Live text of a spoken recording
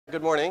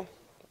Good morning.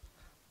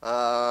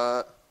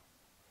 Right,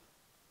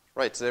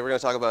 today we're going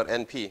to talk about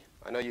NP.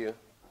 I know you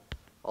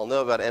all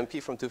know about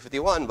NP from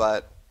 251,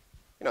 but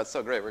it's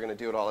so great. We're going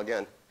to do it all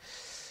again.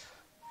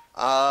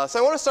 So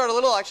I want to start a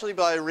little actually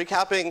by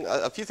recapping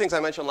a few things I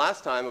mentioned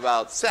last time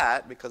about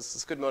SAT, because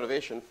it's good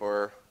motivation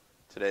for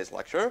today's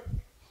lecture.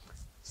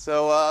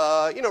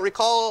 So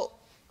recall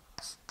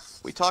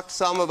we talked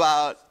some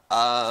about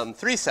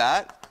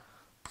 3-SAT.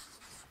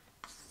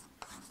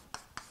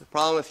 The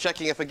problem with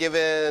checking if a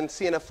given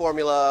CNF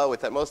formula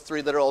with at most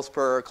 3 literals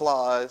per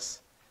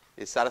clause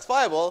is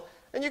satisfiable.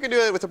 And you can do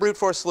it with a brute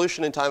force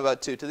solution in time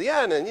about 2 to the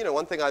n. And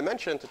one thing I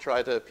mentioned to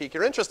try to pique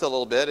your interest a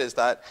little bit is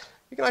that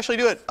you can actually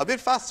do it a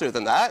bit faster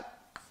than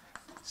that.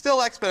 Still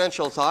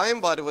exponential time,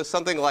 but it was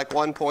something like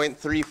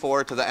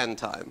 1.34 to the n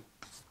time.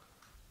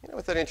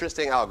 With an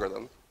interesting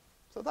algorithm.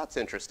 So that's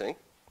interesting.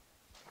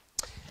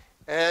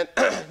 And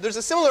there's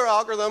a similar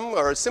algorithm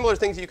or similar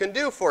things you can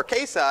do for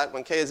KSAT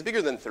when k is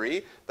bigger than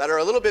 3 that are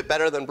a little bit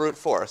better than brute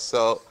force.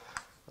 So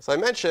as I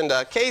mentioned,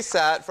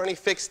 KSAT for any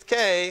fixed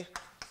k,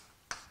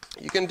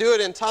 you can do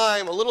it in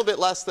time a little bit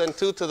less than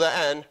 2 to the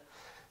n,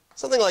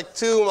 something like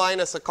 2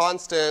 minus a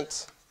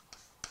constant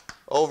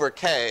over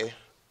k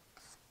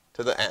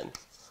to the n.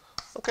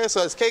 Okay,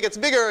 so as k gets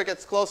bigger, it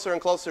gets closer and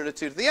closer to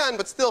 2 to the n,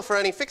 but still for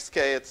any fixed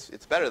k,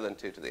 it's better than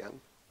 2 to the n.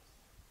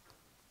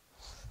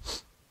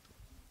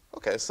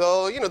 Okay,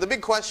 so the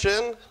big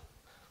question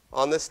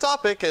on this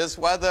topic is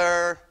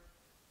whether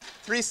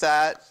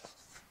 3-SAT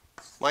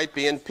might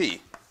be in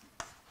P.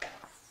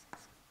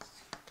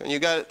 And you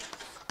get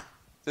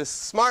this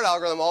smart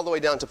algorithm all the way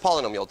down to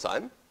polynomial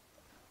time.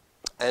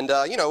 And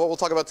what we'll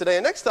talk about today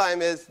and next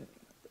time is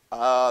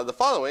the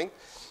following.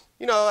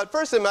 At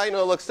first it might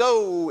not look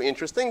so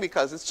interesting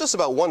because it's just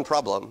about one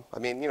problem. I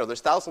mean,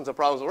 there's thousands of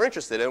problems we're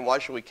interested in. Why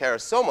should we care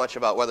so much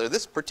about whether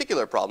this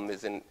particular problem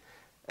is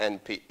in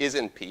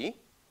P?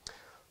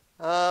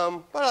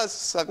 But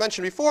as I've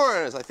mentioned before,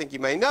 and as I think you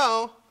may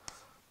know,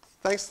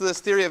 thanks to this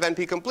theory of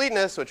NP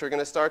completeness, which we're going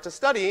to start to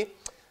study,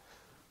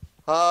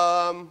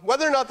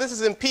 whether or not this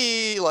is in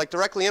P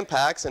directly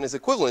impacts and is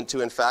equivalent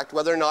to, in fact,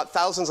 whether or not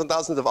thousands and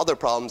thousands of other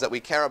problems that we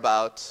care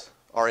about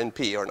are in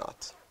P or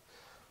not.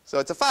 So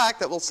it's a fact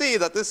that we'll see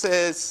that this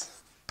is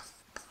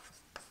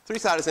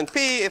 3-SAT is in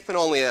P if and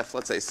only if,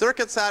 let's say,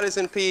 circuit SAT is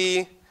in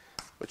P,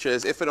 which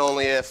is if and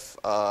only if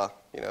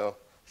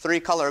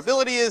 3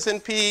 colorability is in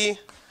P.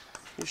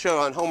 You show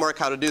on homework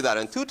how to do that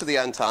in 2 to the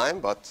n time,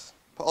 but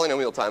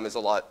polynomial time is a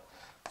lot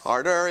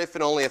harder. If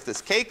and only if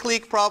this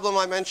k-clique problem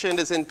I mentioned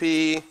is in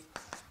P.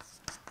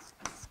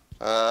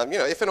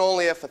 If and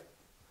only if,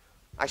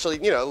 actually,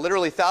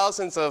 literally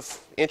thousands of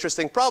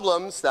interesting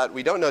problems that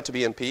we don't know to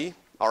be in P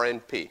are in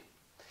P.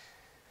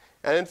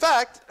 And in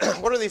fact,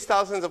 what are these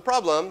thousands of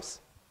problems?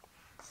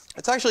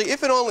 It's actually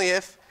if and only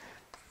if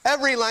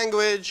every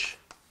language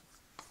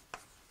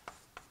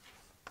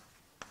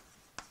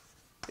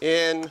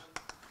in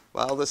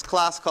this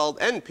class called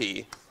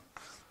NP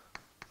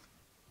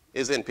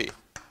is in P.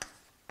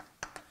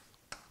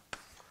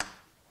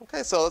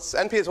 Okay, so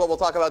NP is what we'll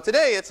talk about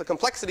today. It's a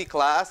complexity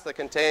class that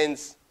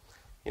contains,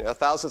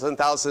 thousands and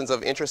thousands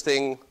of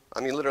interesting,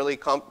 literally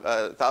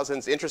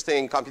thousands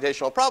interesting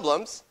computational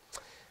problems.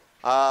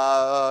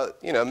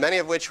 Many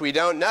of which we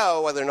don't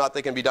know whether or not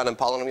they can be done in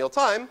polynomial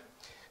time.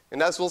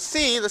 And as we'll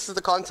see, this is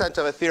the content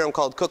of a theorem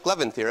called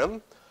Cook-Levin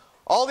theorem.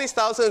 All these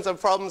thousands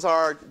of problems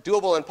are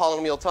doable in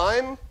polynomial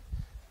time,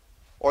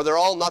 or they're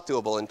all not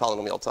doable in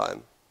polynomial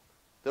time.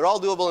 They're all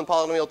doable in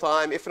polynomial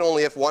time if and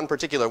only if one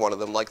particular one of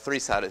them, like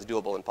 3-SAT, is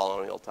doable in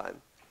polynomial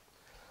time.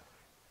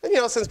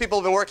 And since people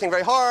have been working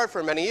very hard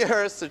for many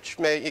years to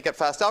get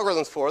fast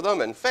algorithms for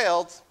them and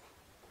failed,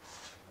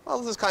 well,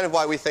 this is kind of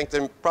why we think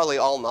they're probably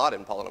all not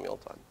in polynomial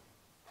time.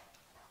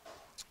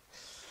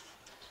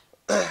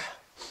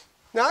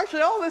 Now,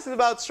 actually, all this is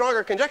about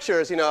stronger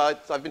conjectures.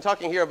 I've been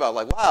talking here about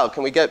wow,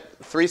 can we get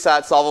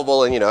 3-SAT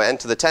solvable in n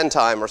to the 10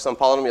 time or some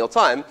polynomial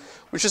time,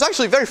 which is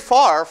actually very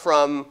far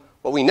from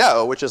what we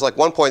know, which is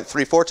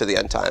 1.34 to the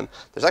n time.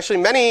 There's actually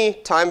many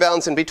time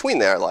bounds in between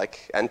there,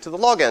 like n to the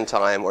log n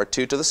time or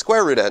 2 to the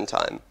square root n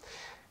time.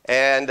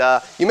 And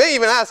you may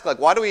even ask,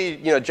 why do we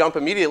jump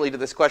immediately to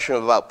this question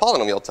about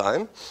polynomial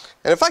time?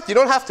 And in fact, you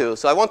don't have to.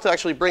 So I want to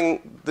actually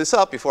bring this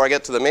up before I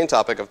get to the main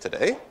topic of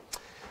today,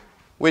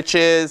 which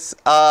is,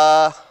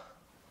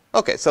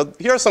 OK, so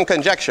here are some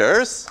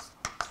conjectures.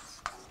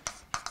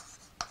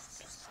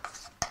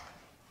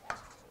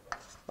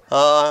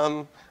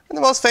 And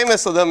the most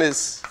famous of them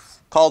is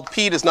called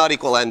P does not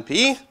equal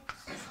NP.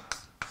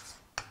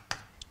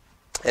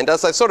 And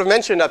as I've sort of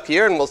mentioned up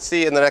here, and we'll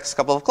see in the next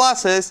couple of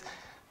classes,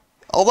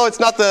 although it's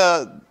not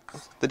the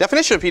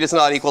definition of P does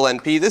not equal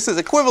NP, this is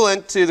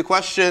equivalent to the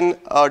question,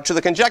 or to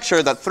the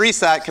conjecture that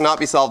 3-SAT cannot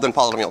be solved in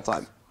polynomial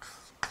time.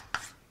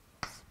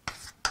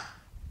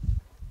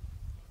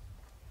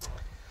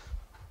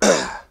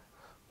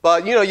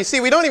 But you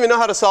see, we don't even know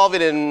how to solve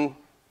it in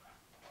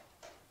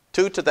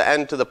 2 to the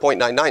n to the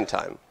 0.99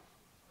 time.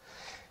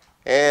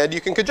 And you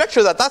can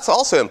conjecture that that's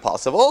also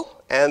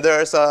impossible. And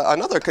there's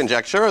another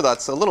conjecture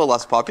that's a little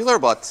less popular,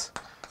 but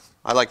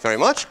I like very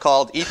much,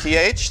 called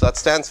ETH. That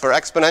stands for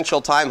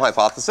exponential time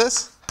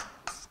hypothesis.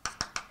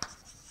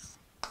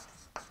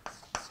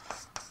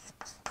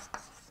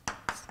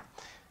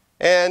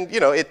 And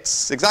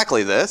it's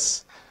exactly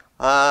this.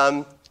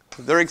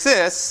 There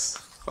exists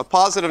a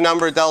positive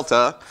number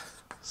delta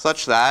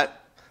such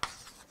that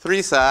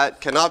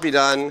 3-sat cannot be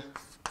done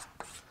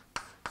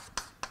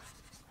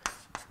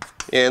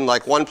in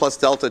like 1 plus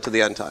delta to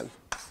the n time.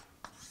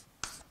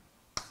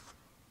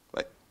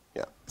 Right?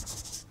 Yeah.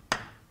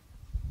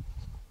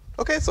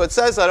 OK, so it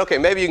says that, OK,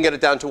 maybe you can get it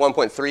down to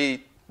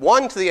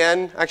 1.31 to the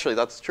n. Actually,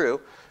 that's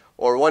true.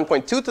 Or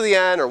 1.2 to the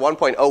n, or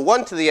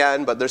 1.01 to the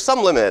n. But there's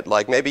some limit.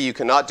 Like maybe you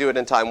cannot do it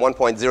in time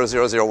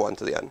 1.0001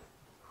 to the n.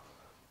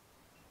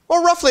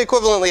 Or roughly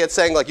equivalently, it's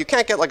saying like you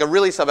can't get like a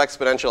really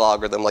sub-exponential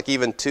algorithm, like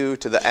even 2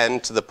 to the n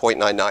to the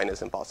 0.99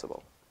 is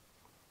impossible.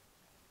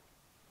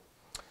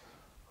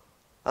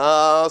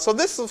 So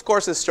this, of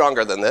course, is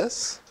stronger than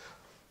this.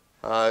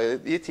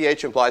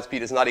 ETH implies p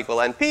does not equal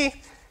np.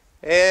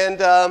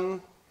 And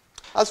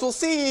as we'll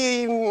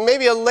see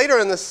maybe later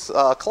in this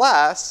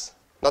class,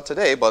 not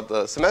today, but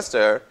the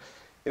semester,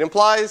 it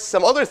implies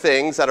some other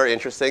things that are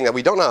interesting that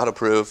we don't know how to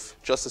prove,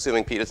 just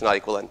assuming p does not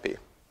equal np.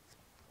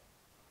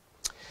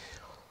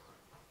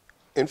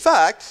 In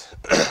fact,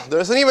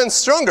 there's an even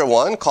stronger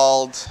one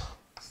called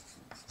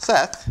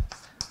Seth,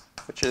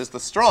 which is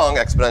the strong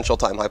exponential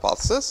time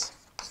hypothesis.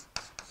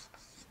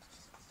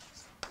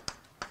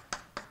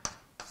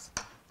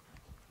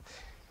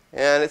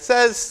 And it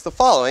says the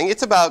following.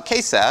 It's about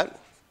ksat.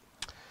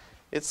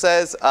 It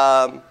says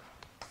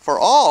for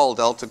all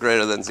delta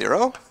greater than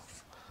 0,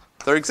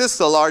 there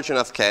exists a large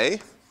enough k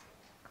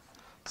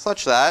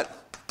such that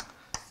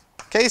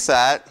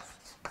ksat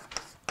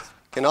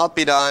cannot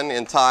be done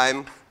in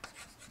time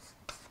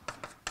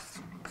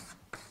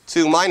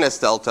 2 minus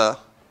delta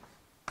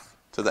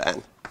to the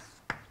n.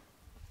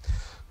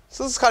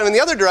 So this is kind of in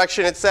the other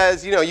direction. It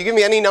says, you give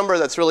me any number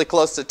that's really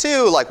close to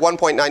 2, like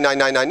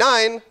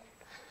 1.99999,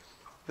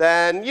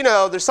 then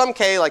there's some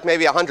k, like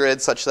maybe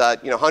 100, such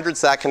that 100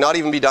 sat cannot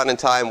even be done in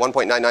time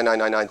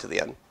 1.99999 to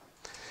the n.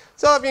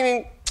 So I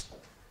mean,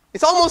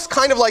 it's almost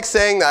kind of like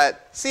saying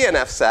that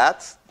CNF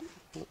sat,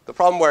 the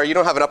problem where you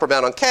don't have an upper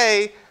bound on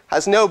k,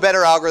 has no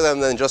better algorithm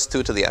than just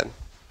 2 to the n.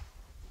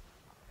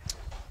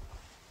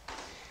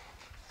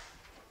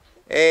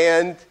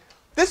 And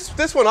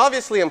this one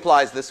obviously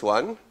implies this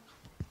one.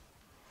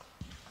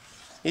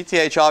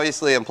 ETH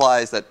obviously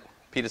implies that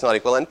p does not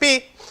equal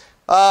np.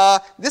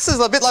 This is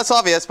a bit less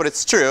obvious, but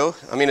it's true.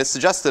 I mean, it's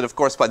suggested, of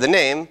course, by the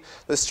name.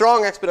 The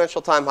strong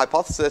exponential time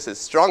hypothesis is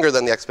stronger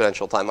than the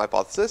exponential time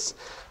hypothesis.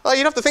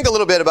 You'd have to think a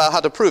little bit about how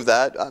to prove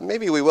that.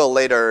 Maybe we will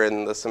later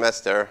in the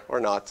semester, or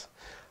not.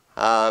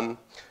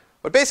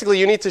 But basically,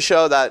 you need to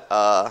show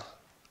that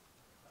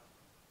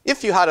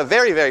if you had a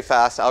very, very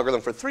fast algorithm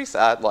for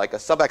 3-sat, like a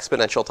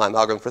sub-exponential time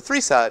algorithm for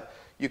 3-sat,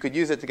 you could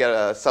use it to get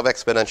a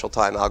sub-exponential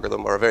time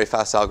algorithm or a very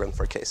fast algorithm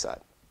for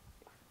ksat.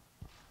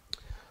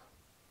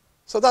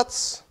 So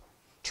that's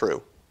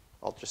true,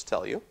 I'll just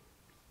tell you.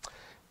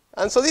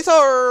 And so these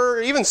are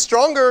even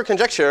stronger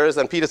conjectures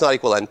than p does not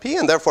equal np,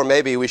 and therefore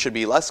maybe we should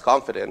be less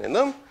confident in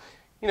them.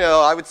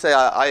 I would say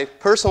I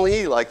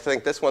personally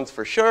think this one's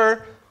for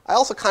sure. I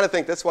also kind of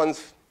think this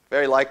one's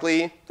very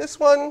likely. This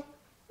one,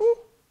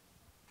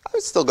 I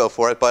would still go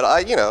for it, but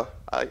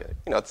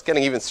it's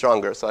getting even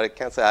stronger, so I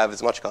can't say I have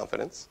as much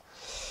confidence.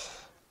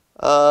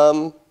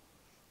 Now,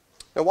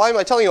 why am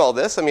I telling you all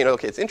this? I mean,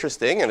 OK, it's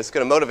interesting, and it's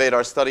going to motivate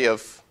our study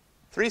of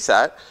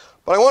 3-sat.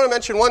 But I want to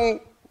mention one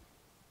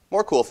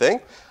more cool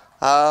thing.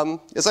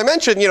 As I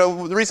mentioned,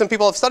 the reason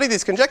people have studied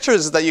these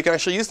conjectures is that you can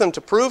actually use them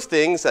to prove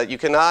things that you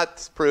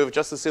cannot prove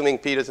just assuming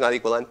p does not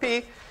equal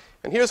np.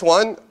 And here's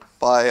one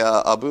by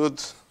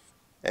Abud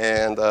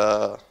and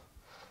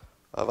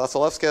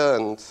Vasilevska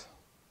and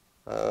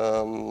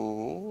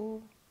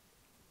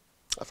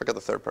I forget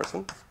the third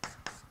person.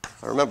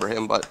 I remember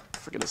him, but I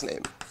forget his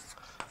name.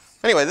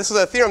 Anyway, this is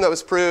a theorem that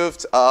was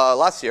proved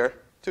last year,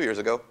 2 years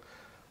ago.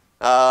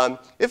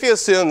 If you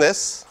assume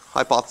this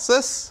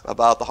hypothesis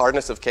about the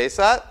hardness of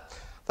ksat,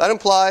 that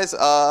implies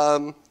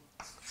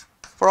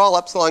for all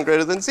epsilon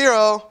greater than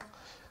 0,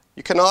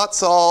 you cannot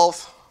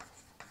solve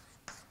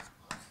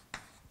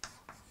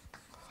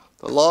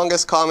the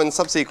longest common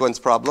subsequence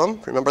problem.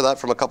 Remember that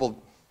from a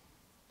couple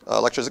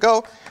lectures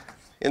ago.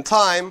 In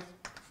time,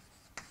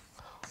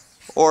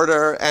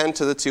 order n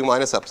to the 2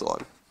 minus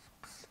epsilon.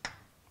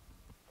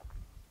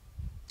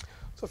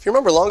 So if you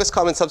remember longest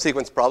common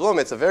subsequence problem,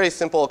 it's a very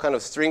simple kind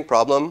of string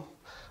problem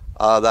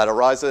that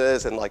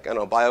arises in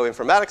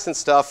bioinformatics and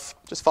stuff.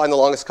 Just find the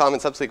longest common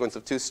subsequence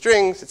of 2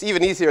 strings. It's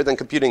even easier than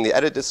computing the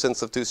edit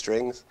distance of 2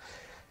 strings.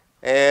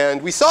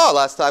 And we saw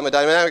last time a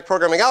dynamic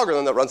programming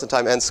algorithm that runs in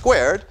time n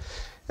squared.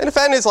 And if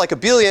n is like a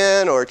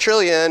billion or a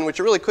trillion, which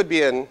it really could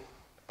be in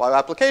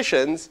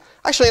bioapplications,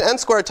 actually an n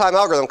squared time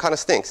algorithm kind of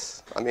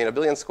stinks. I mean, a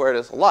billion squared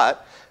is a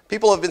lot.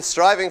 People have been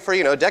striving for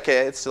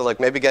decades to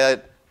maybe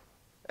get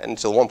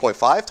into a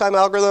 1.5 time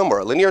algorithm or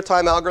a linear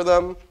time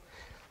algorithm.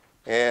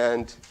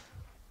 And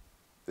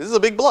this is a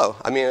big blow.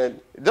 I mean,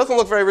 it doesn't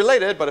look very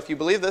related, but if you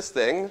believe this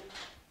thing,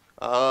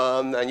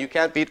 And you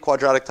can't beat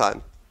quadratic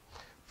time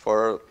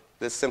for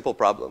this simple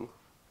problem.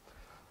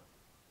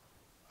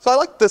 So I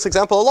like this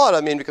example a lot,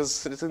 I mean,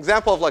 because it's an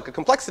example of like a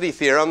complexity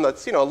theorem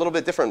that's, a little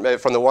bit different maybe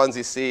from the ones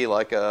you see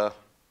like, I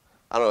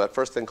don't know, at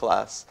first in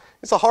class.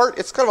 It's kind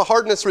of a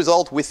hardness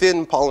result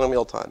within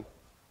polynomial time.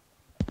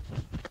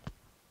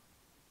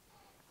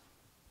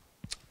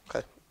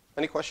 Okay,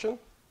 any question?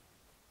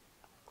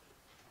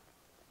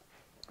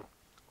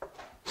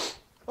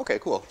 Okay,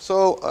 cool.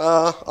 So,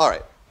 all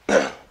right.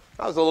 That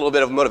was a little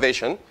bit of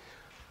motivation.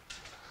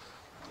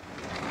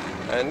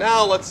 And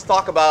now let's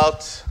talk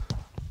about,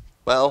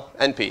 well,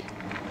 NP.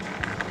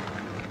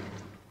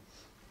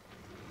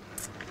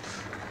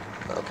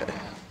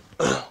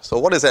 Okay. So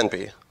what is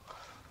NP?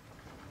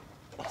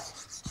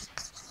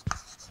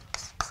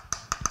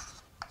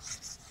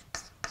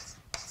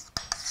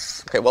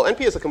 Okay, well,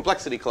 NP is a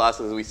complexity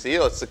class, as we see.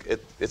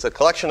 It's a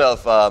collection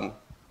of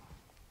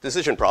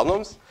decision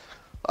problems.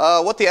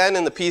 What the N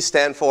and the P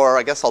stand for,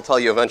 I guess I'll tell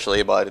you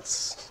eventually, but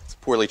it's a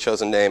poorly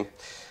chosen name.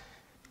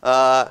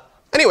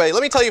 Anyway,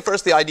 let me tell you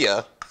first the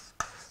idea.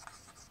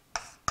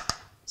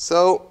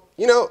 So,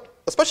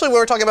 especially when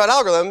we're talking about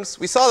algorithms,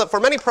 we saw that for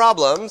many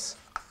problems,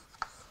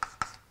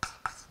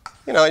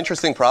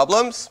 interesting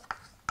problems,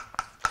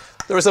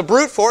 there was a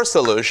brute force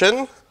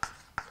solution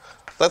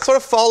that sort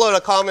of followed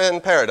a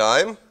common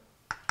paradigm,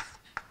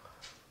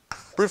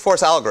 brute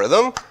force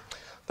algorithm,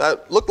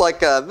 that looked like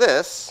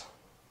this.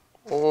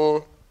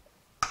 It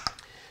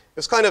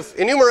was kind of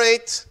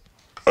enumerate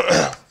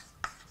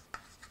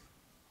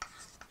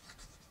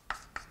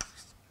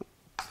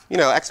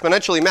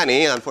exponentially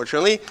many,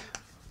 unfortunately,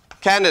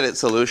 candidate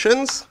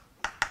solutions.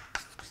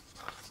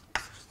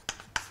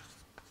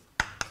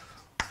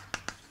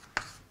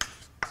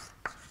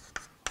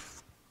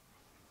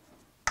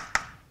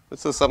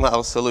 This is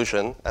somehow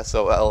solution,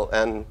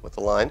 S-O-L-N with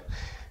a line.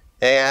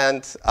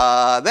 And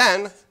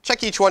then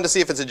check each one to see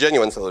if it's a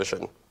genuine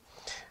solution.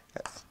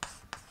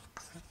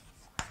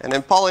 And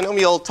in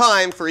polynomial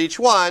time for each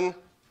one,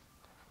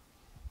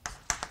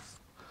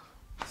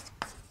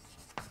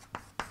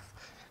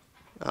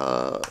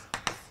 okay,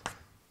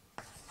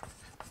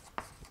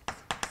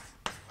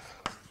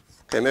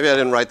 maybe I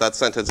didn't write that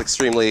sentence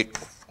extremely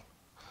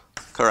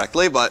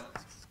correctly, but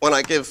when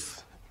I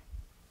give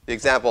the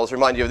examples,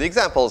 remind you of the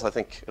examples, I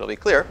think it'll be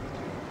clear.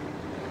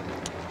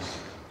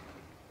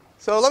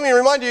 So let me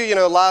remind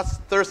you,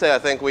 last Thursday, I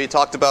think, we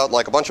talked about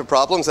like a bunch of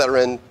problems that are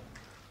in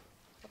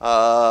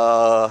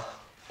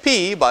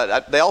P,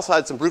 but they also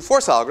had some brute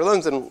force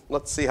algorithms, and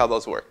let's see how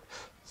those work.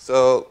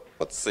 So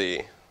let's see.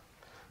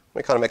 Let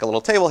me kind of make a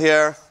little table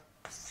here.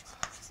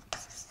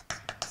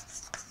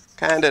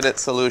 Candidate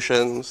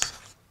solutions.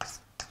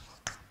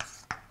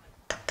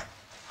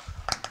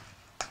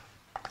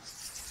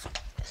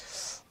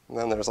 And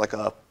then there's like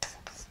a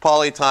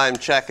polytime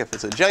check if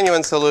it's a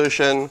genuine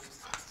solution.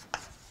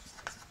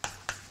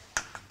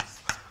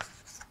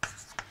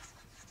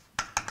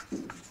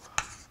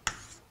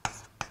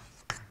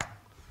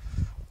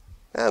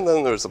 And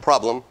then there's the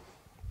problem.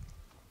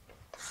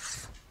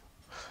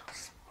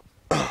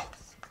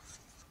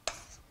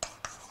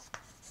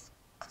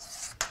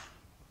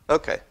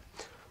 Okay.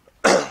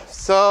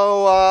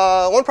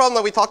 So one problem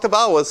that we talked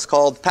about was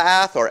called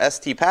path, or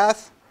ST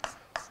path.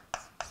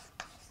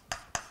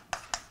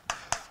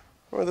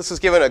 Where this is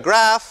given a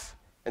graph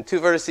and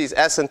two vertices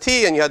S and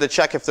T, and you had to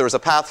check if there was a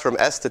path from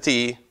S to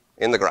T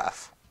in the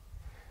graph.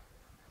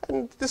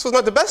 And this was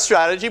not the best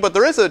strategy, but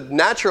there is a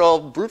natural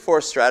brute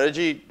force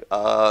strategy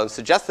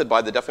suggested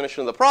by the definition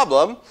of the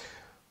problem,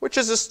 which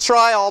is just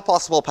try all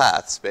possible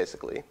paths,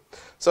 basically.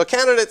 So a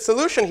candidate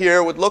solution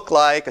here would look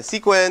like a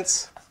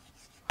sequence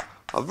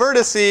of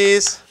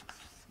vertices,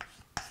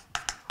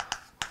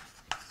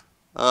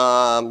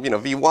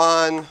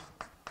 V1,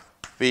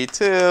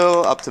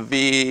 V2, up to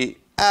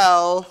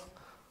VL,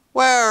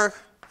 where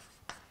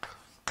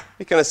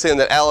we can assume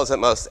that L is at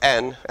most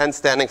n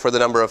standing for the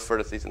number of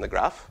vertices in the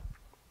graph.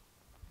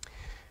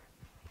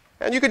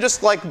 And you could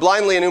just like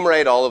blindly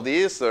enumerate all of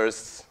these.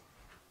 There's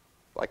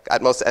like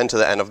at most n to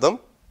the n of them.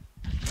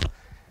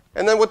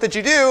 And then what did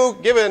you do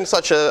given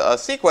such a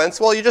sequence?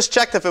 Well, you just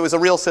checked if it was a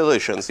real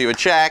solution. So you would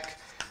check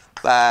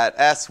that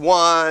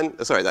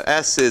that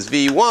S is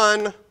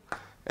V1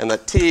 and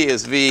that T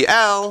is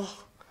VL.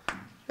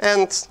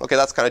 And okay,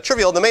 that's kind of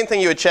trivial. The main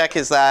thing you would check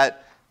is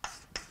that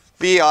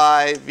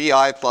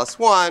VI plus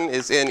 1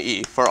 is in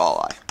E for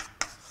all I.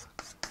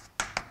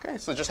 Okay,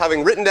 so just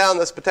having written down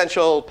this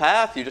potential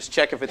path, you just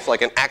check if it's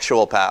like an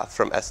actual path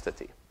from S to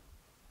T.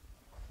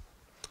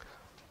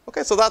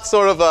 Okay, so that's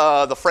sort of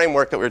the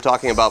framework that we were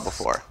talking about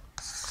before.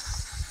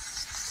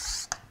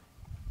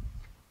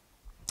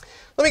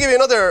 Let me give you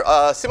another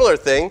similar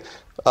thing,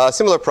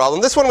 similar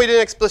problem. This one we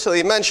didn't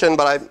explicitly mention,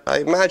 but I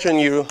imagine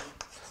you,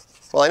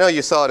 well, I know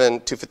you saw it in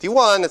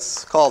 251.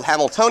 It's called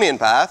Hamiltonian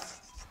path.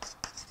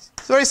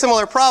 It's a very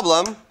similar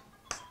problem.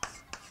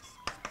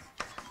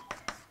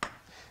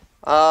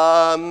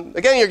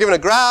 Again, you're given a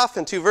graph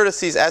and two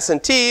vertices S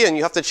and T, and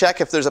you have to check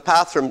if there's a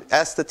path from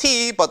S to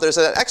T, but there's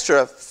an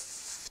extra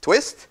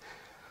twist.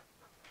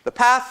 The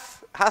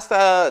path has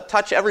to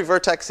touch every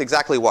vertex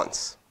exactly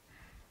once.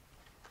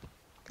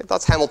 Okay,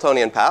 that's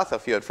Hamiltonian path,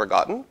 if you had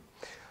forgotten.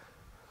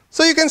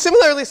 So you can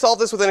similarly solve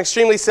this with an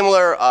extremely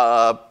similar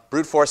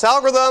brute force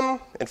algorithm.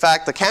 In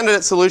fact, the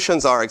candidate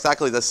solutions are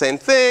exactly the same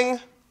thing.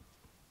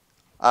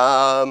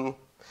 And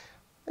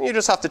you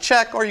just have to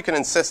check, or you can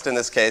insist in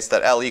this case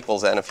that L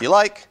equals N if you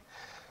like.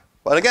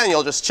 But again,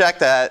 you'll just check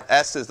that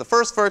S is the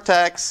first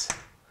vertex,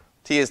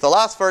 T is the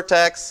last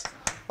vertex,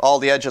 all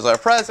the edges are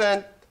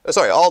present.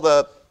 Sorry, all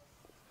the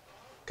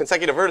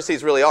consecutive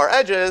vertices really are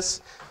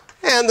edges.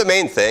 And the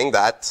main thing,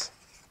 that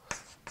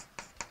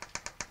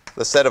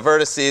the set of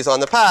vertices on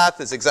the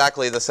path is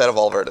exactly the set of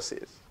all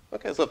vertices.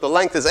 Okay, so if the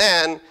length is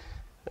N,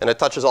 and it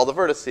touches all the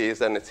vertices,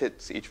 then it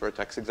hits each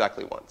vertex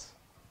exactly once.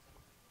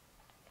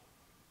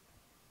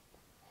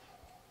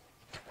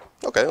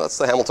 Okay, that's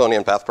the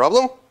Hamiltonian path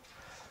problem.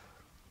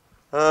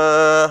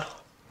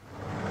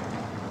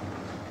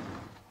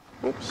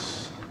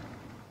 Oops.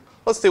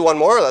 Let's do one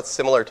more that's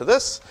similar to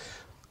this.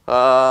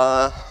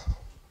 I'll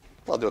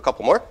do a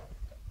couple more.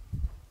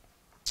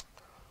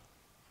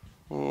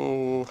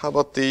 How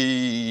about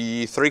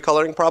the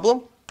 3-coloring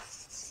problem?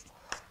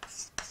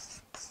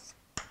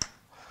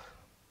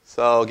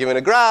 So given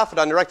a graph, an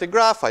undirected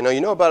graph, I know you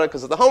know about it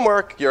because of the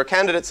homework, your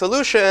candidate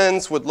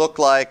solutions would look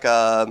like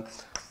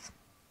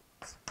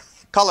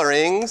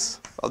colorings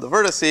of the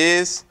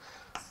vertices,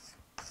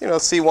 you know,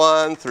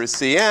 C1 through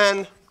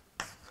Cn,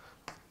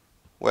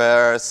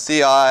 where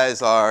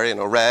Ci's are, you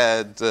know,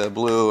 red,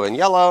 blue, and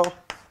yellow.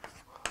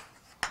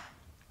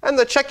 And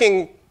the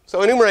checking,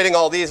 so enumerating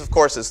all these, of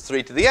course, is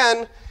 3 to the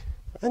n.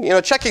 And, you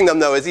know, checking them,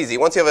 though, is easy.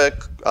 Once you have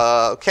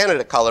a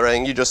candidate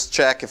coloring, you just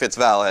check if it's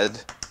valid.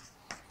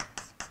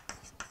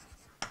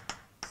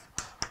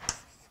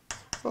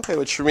 Okay,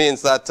 which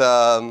means that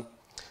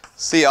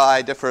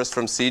Ci differs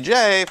from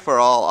Cj for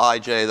all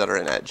ij that are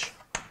in edge.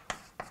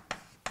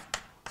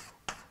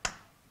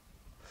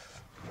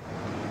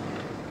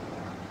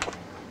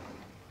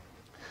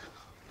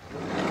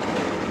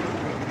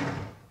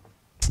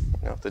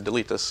 I have to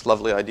delete this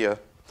lovely idea.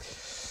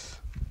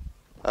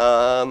 So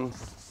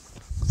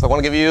I want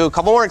to give you a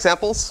couple more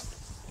examples.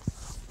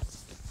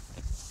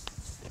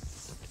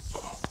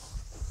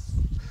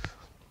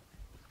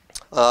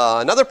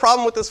 Another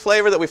problem with this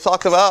flavor that we've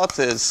talked about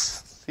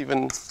is,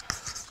 even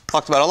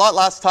talked about a lot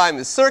last time,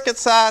 is circuit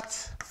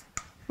sat.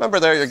 Remember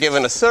there you're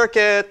given a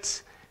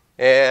circuit,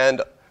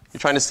 and you're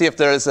trying to see if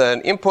there's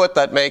an input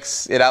that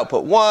makes it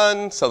output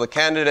 1. So the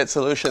candidate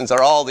solutions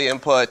are all the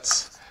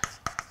inputs.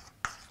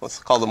 Let's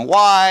call them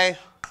y,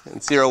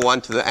 and 0,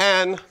 1 to the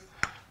n.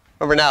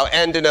 Remember now,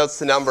 n denotes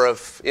the number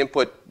of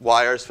input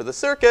wires for the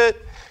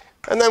circuit.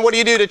 And then what do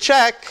you do to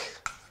check?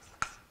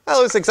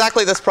 Well, it's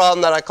exactly this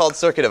problem that I called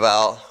circuit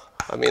eval.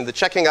 I mean, the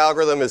checking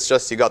algorithm is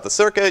just you got the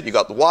circuit, you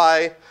got the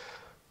y.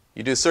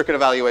 You do circuit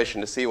evaluation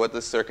to see what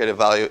the circuit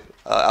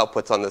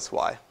outputs on this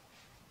y.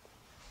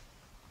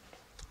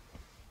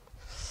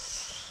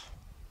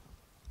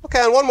 OK,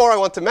 and one more I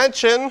want to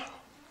mention.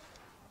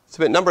 It's a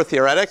bit number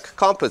theoretic,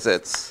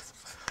 composites.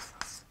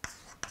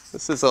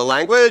 This is a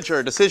language or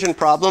a decision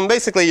problem.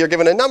 Basically, you're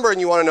given a number,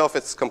 and you want to know if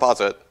it's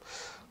composite.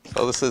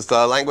 So this is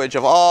the language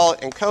of all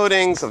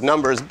encodings of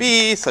numbers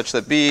b, such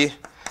that b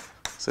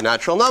is a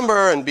natural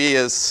number, and b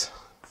is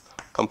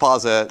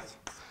composite.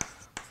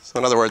 So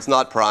in other words,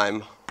 not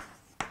prime.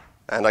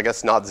 And I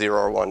guess not 0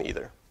 or 1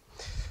 either.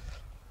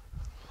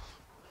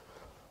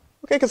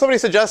 OK, can somebody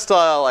suggest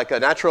like a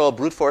natural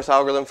brute force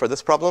algorithm for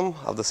this problem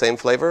of the same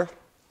flavor?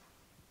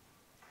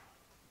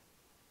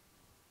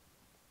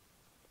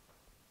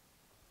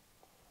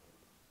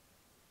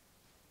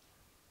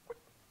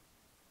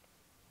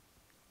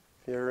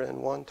 If you're in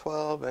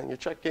 112 and you're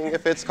checking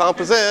if it's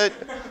composite,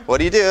 what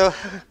do you do?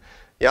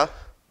 Yeah? Just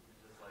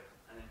like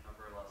any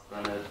number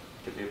less than it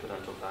could be a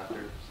potential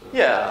factor. So.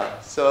 Yeah.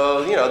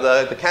 So you know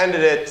the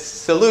candidate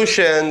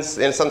solutions,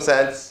 in some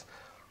sense,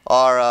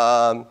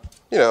 are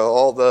you know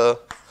all the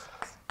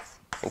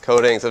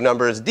encodings of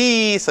numbers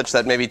d, such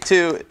that maybe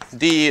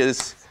d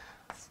is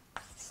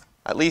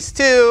at least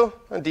 2,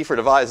 and d for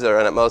divisor,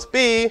 and at most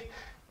b.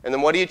 And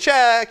then what do you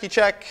check? You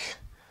check,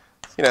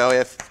 you know,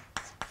 if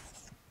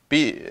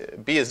b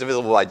is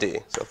divisible by d.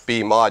 So if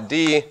b mod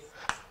d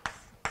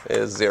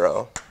is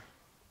 0.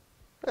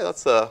 Okay,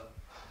 that's the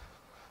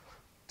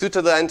 2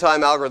 to the n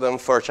time algorithm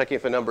for checking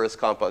if a number is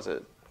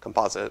composite.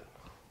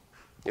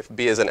 If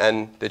b is an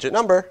n-digit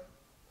number,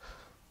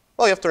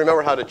 well, you have to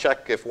remember how to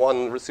check if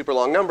one super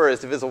long number is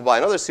divisible by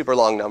another super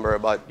long number,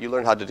 but you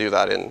learn how to do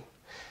that in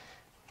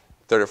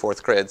 3rd or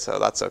 4th grade, so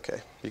that's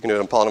OK. You can do it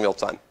in polynomial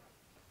time.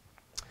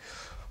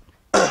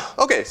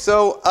 OK,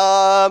 so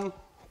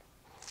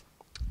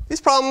these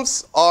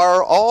problems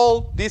are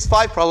all, these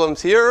 5 problems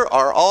here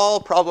are all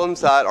problems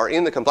that are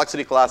in the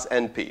complexity class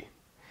NP.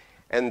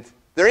 And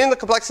they're in the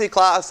complexity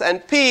class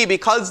NP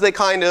because they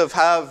kind of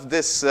have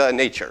this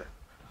nature.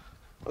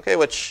 OK,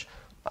 which,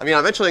 I mean,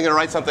 eventually I'm going to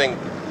write something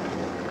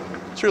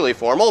truly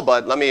formal,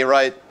 but let me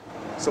write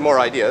some more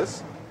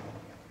ideas.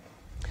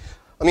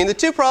 I mean, the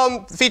 2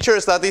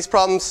 features that these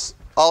problems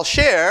all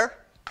share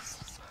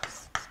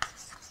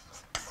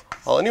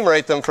I'll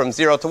enumerate them from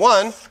 0 to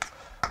 1.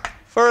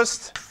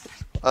 First,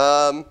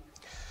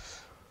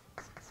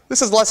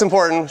 this is less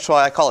important, which is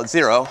why I call it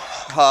 0.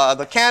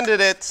 The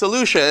candidate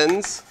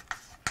solutions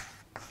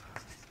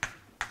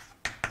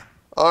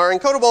are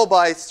encodable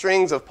by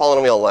strings of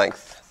polynomial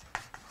length.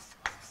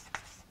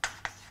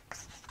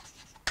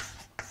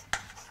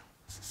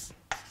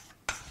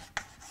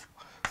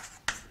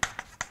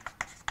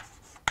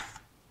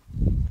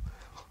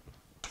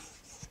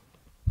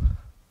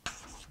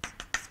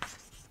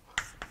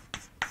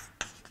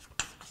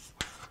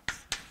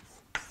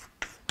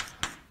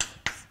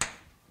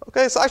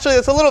 Okay, so actually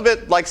it's a little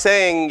bit like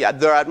saying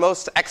there are at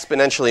most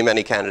exponentially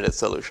many candidate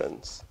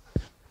solutions.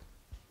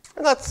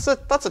 And that's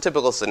a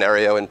typical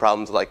scenario in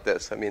problems like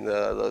this. I mean,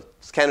 the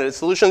candidate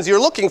solutions you're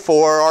looking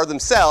for are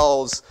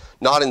themselves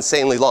not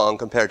insanely long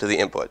compared to the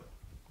input.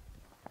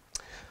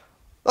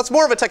 That's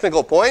more of a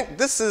technical point.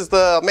 This is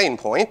the main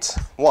point,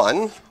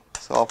 1.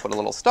 So I'll put a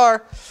little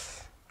star.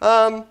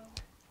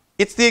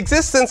 It's the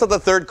existence of the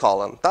third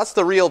column. That's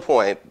the real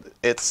point.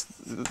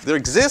 There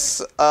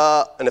exists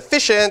an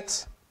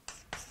efficient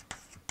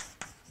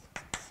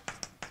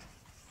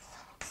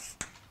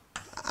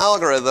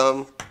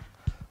algorithm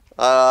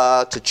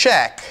to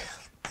check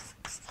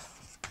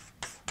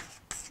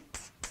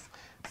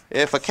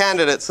if a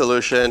candidate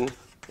solution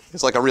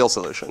is like a real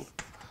solution.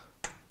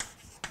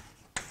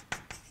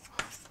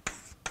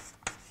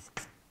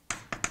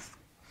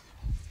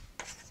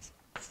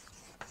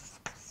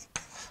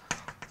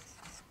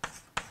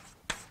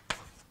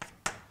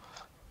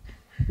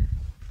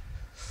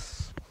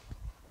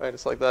 Right,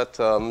 it's like that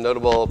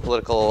notable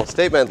political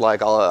statement,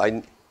 like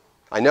I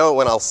know it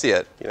when I'll see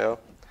it, you know.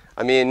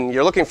 I mean,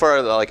 you're looking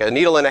for like a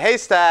needle in a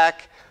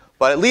haystack,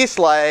 but at least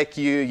like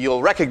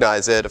you'll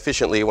recognize it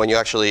efficiently when you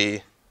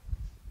actually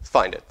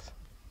find it.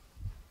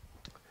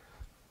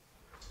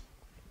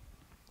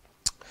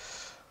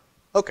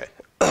 Okay.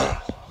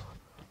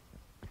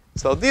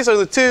 So these are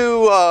the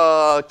two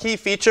key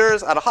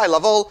features at a high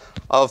level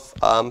of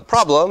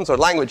problems or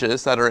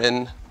languages that are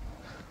in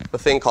the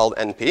thing called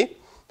NP.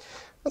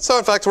 And so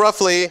in fact,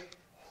 roughly,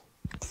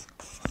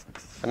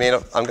 I mean,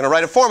 I'm going to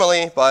write it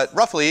formally, but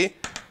roughly,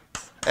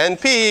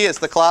 NP is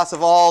the class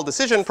of all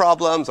decision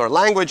problems or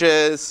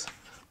languages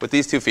with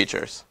these two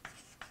features.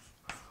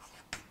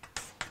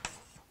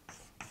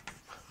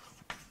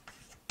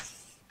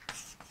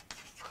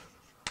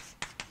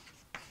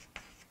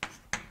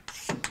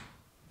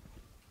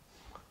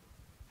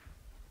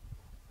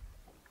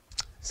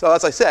 So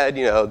as I said,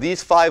 you know,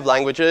 these 5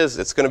 languages,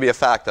 it's going to be a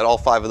fact that all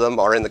 5 of them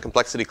are in the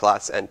complexity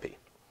class NP.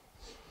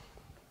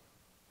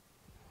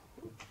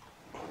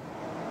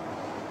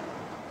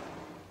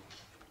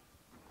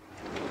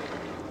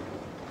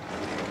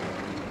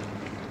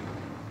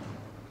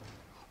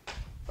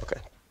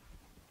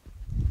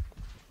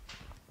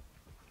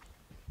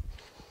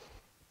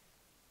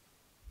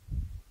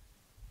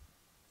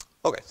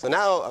 Okay, so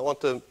now I want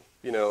to,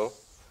 you know,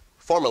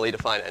 formally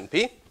define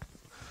NP.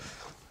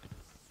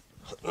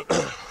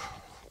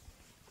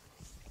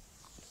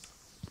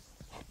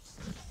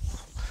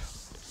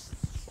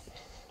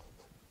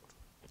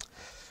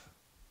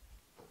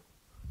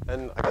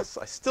 And I guess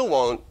I still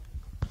won't,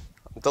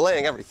 I'm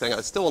delaying everything.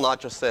 I still will not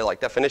just say like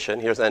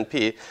definition, here's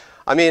NP.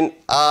 I mean,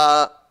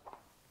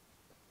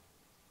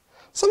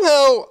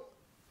 somehow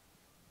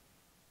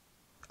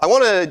I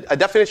want a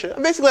definition.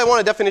 Basically, I want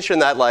a definition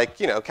that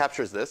like, you know,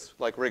 captures this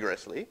like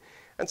rigorously.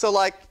 And so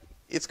like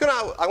it's going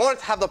to, I want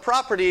it to have the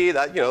property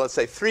that, you know, let's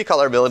say 3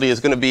 colorability is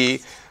going to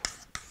be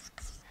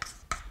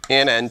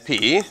in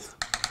NP.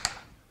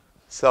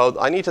 So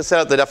I need to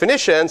set up the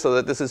definition so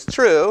that this is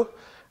true.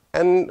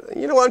 And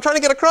you know what I'm trying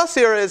to get across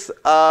here is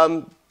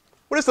what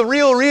is the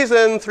real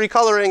reason 3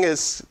 coloring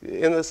is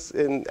in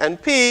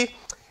NP?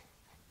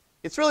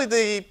 It's really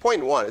the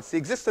point 1. It's the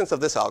existence of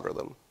this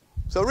algorithm.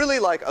 So really,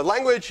 like, a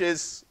language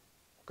is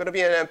going to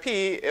be an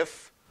NP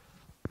if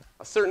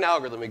a certain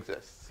algorithm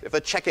exists, if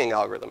a checking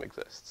algorithm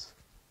exists.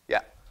 Yeah?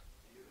 Do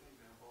you have an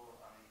example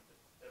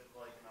if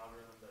like an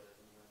algorithm that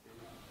isn't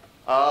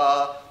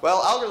NP?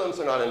 Well, algorithms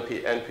are not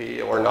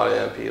NP or not in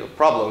NP.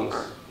 Problems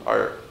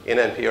are in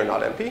NP or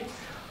not NP.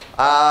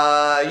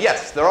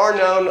 Yes, there are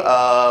known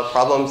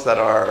problems that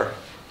are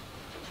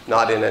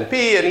not in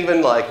NP, and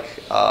even like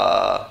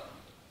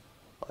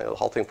you know,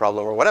 halting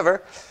problem or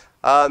whatever.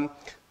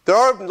 There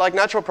are like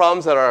natural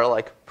problems that are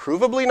like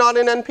provably not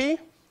in NP,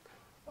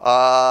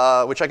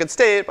 which I could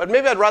state, but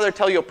maybe I'd rather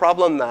tell you a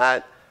problem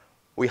that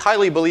we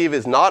highly believe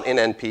is not in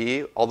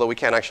NP, although we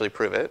can't actually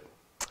prove it.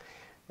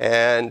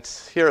 And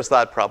here's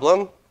that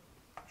problem.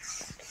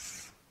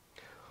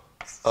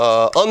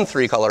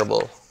 Un-3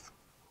 colorable.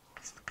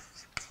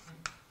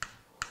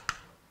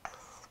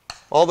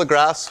 All the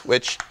graphs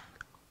which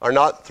are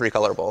not 3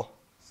 colorable.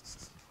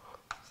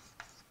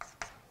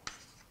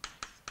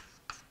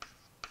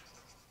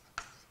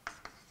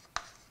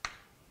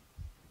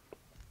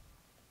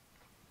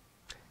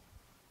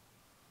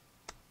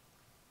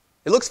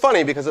 It looks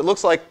funny because it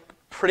looks like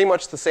pretty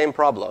much the same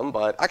problem,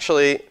 but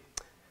actually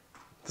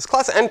this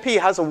class NP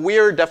has a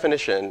weird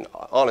definition,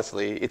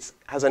 honestly. It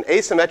has an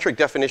asymmetric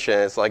definition.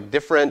 It's like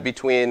different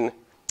between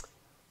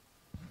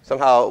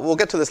somehow, we'll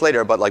get to this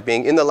later, but like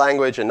being in the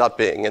language and not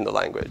being in the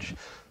language.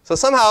 So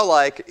somehow,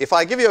 like, if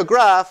I give you a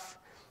graph,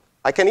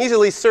 I can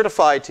easily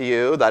certify to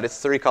you that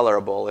it's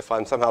 3-colorable. If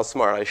I'm somehow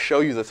smart, I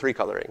show you the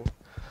 3-coloring.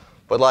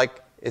 But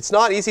like, it's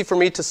not easy for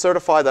me to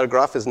certify that a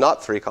graph is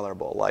not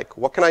 3-colorable. Like,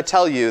 what can I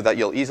tell you that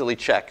you'll easily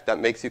check that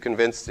makes you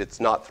convinced it's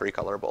not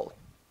 3-colorable?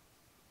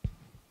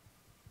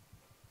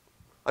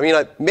 I mean,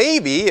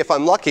 maybe, if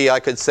I'm lucky, I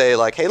could say,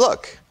 like, hey,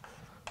 look,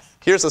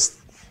 here's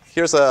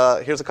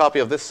a copy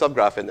of this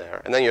subgraph in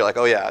there. And then you're like,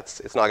 oh, yeah,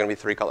 it's not going to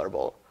be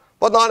 3-colorable.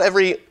 But not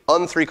every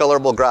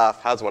un-3-colorable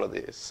graph has one of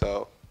these.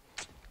 So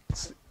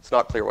it's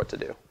not clear what to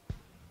do.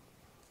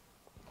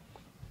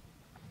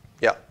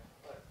 Yeah?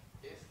 But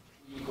if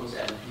P equals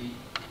NP,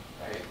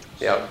 right?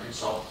 So Yeah. you could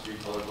solve the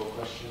 3-colorable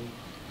question,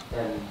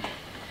 then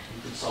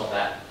you could solve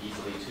that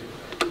easily too.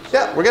 Right?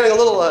 Yeah, we're getting a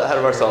little ahead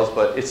of ourselves.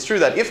 But it's true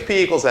that if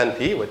P equals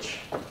NP, which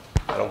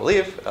I don't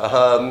believe,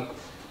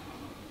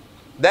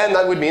 then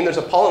that would mean there's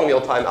a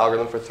polynomial time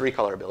algorithm for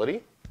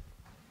 3-colorability.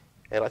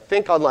 And I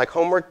think on like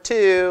homework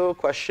 2,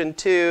 question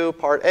 2,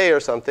 part A or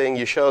something,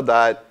 you showed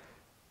that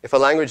if a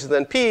language is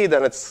NP,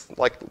 then its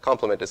like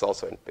complement is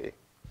also NP.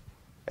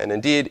 And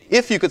indeed,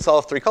 if you could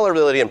solve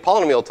 3-colorability in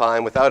polynomial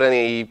time without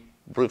any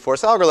brute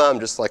force algorithm,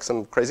 just like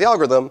some crazy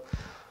algorithm,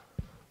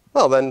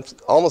 well, then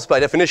almost by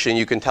definition,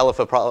 you can tell if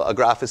a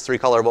graph is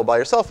 3-colorable by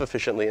yourself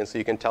efficiently. And so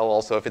you can tell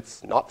also if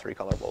it's not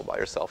 3-colorable by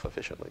yourself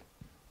efficiently.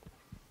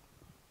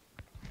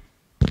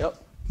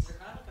 Yep. Is there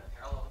kind of like a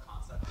parallel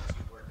concept that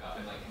you work up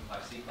in like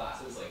complexity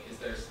classes? Like, is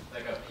there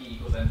like a P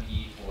equals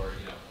NP for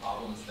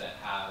problems that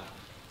have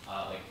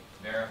like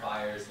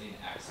verifiers in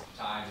x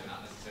times and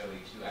not necessarily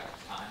 2x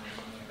times or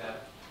something like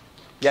that?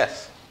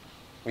 Yes.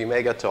 We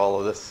may get to all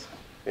of this.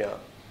 Yeah.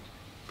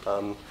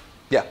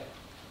 Yeah.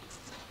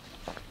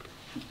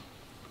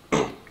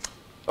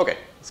 OK,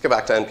 let's get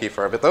back to NP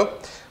for a bit,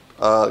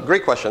 though.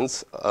 Great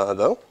questions,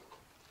 though.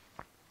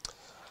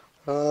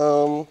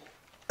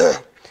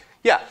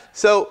 Yeah,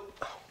 so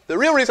the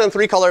real reason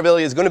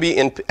 3-colorability is going to be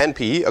in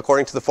NP,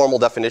 according to the formal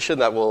definition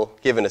that we'll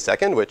give in a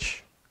second,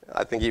 which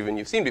I think even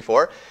you've seen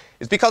before,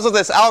 is because of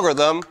this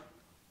algorithm,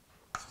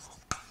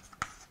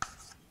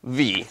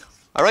 V.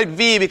 I write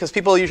V because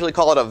people usually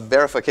call it a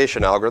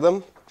verification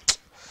algorithm.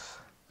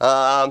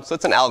 So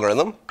it's an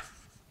algorithm.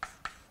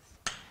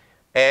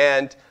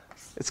 And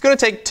it's going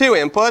to take 2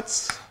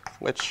 inputs,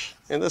 which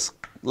in this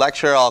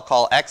lecture I'll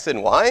call x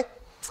and y.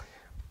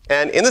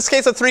 And in this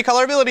case of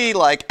 3-colorability,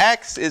 like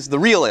x is the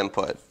real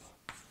input,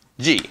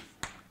 g.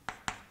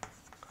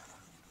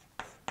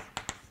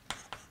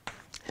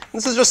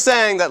 This is just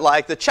saying that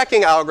like the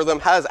checking algorithm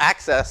has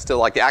access to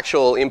like the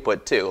actual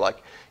input too.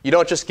 Like you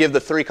don't just give the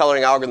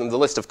 3-coloring algorithm the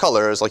list of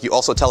colors, like you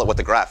also tell it what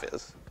the graph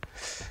is.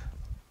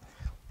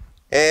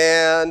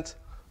 And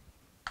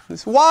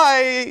this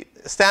y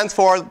stands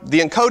for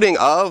the encoding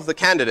of the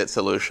candidate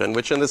solution,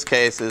 which in this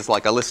case is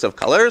like a list of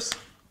colors.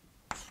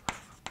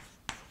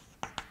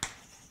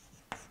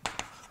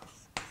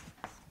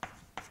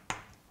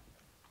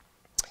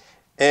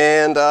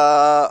 And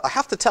I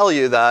have to tell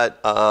you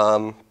that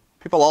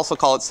people also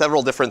call it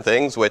several different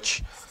things,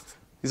 which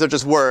these are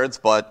just words,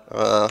 but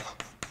I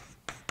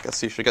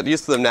guess you should get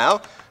used to them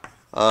now.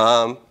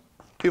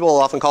 People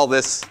often call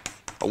this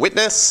a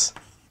witness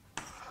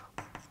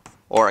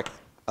or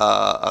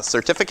a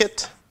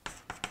certificate.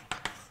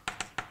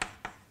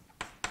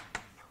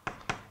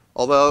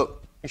 Although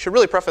you should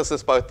really preface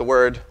this by the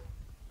word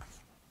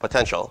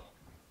potential,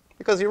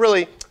 because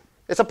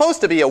it's supposed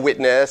to be a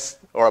witness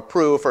or a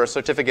proof or a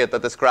certificate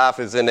that this graph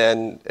is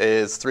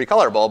is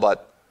 3-colorable,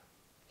 but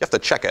you have to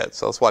check it.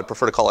 So that's why I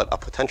prefer to call it a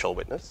potential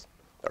witness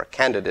or a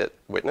candidate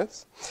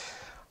witness.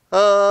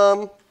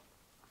 And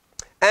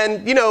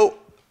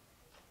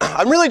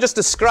I'm really just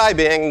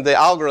describing the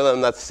algorithm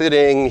that's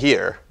sitting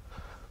here.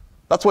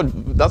 That's what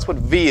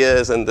V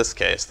is in this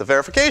case. The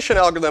verification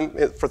algorithm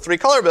for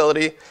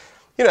 3-colorability,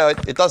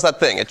 it does that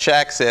thing. It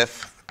checks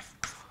if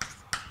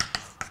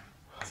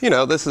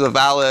this is a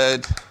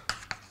valid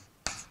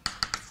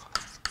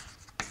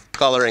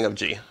coloring of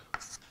G.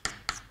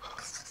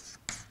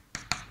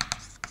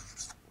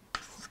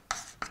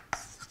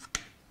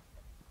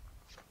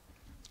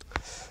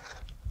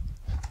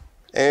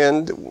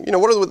 And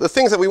what are the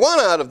things that we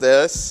want out of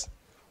this?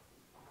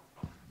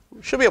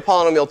 It should be a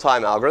polynomial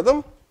time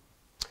algorithm.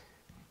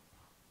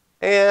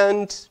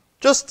 And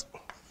just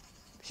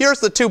here's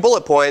the 2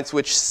 bullet points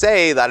which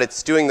say that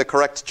it's doing the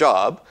correct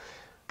job.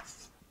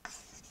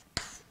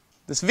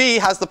 This V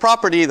has the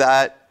property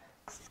that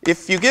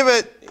if you give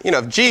it,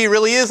 if G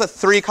really is a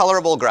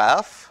 3-colorable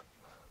graph,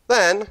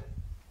 then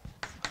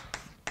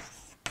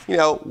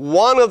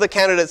one of the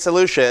candidate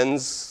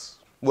solutions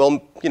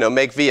will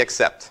make V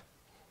accept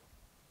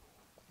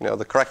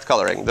the correct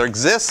coloring. There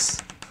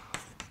exists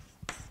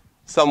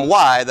some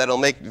y that'll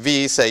make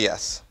V say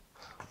yes.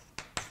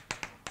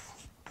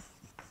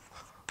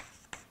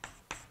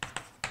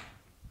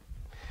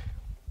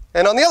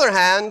 And on the other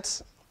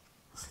hand,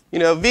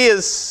 V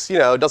is,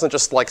 doesn't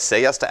just like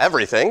say yes to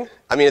everything.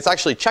 I mean, it's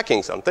actually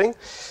checking something.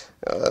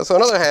 So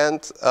on the other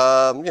hand,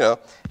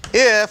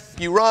 if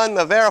you run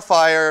the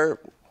verifier,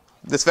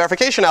 this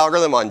verification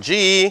algorithm on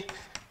G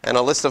and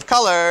a list of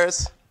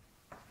colors,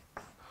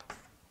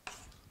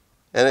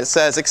 and it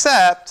says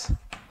accept,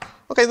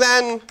 okay,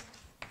 then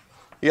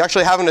you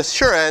actually have an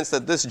assurance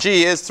that this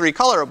G is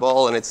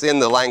 3-colorable and it's in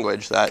the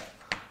language that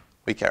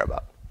we care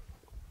about.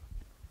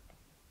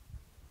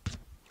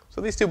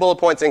 So these 2 bullet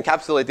points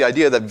encapsulate the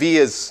idea that V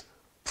is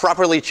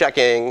properly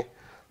checking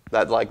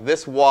that like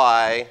this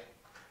Y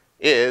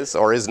is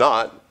or is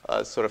not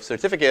a sort of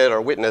certificate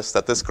or witness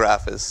that this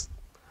graph is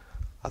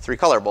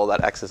 3-colorable,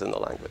 that X is in the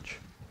language.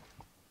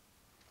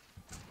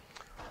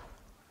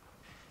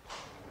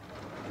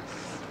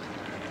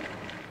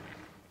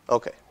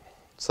 OK.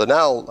 So now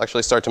I'll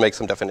actually start to make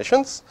some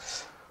definitions.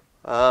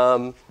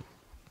 So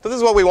this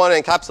is what we want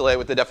to encapsulate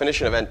with the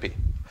definition of NP.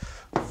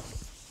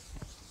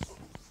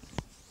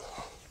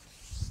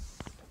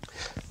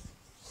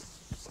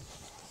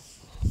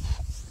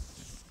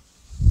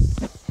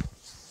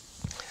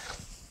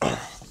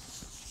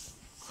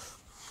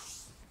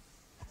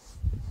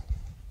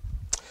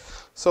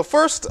 So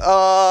first,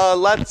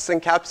 let's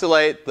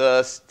encapsulate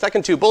the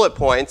second 2 bullet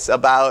points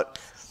about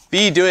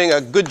V doing a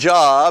good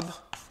job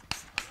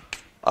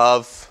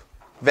of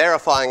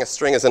verifying a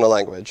string is in a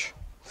language.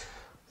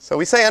 So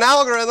we say an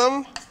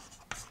algorithm,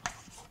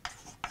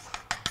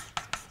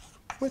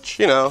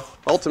 which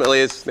ultimately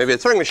is maybe a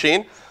Turing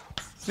machine,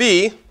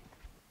 V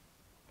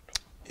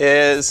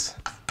is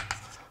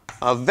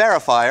a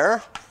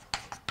verifier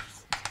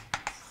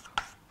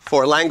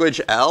for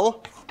language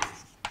L.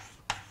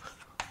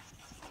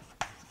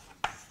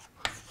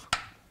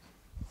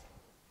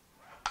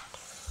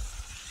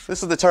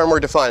 This is the term we're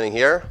defining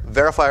here,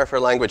 verifier for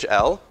language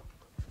L.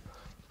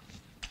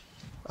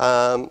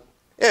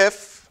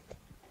 If,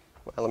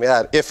 well, let me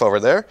add if over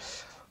there.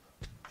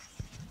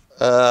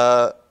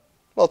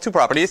 Well, 2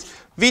 properties.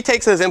 V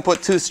takes as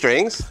input 2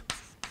 strings.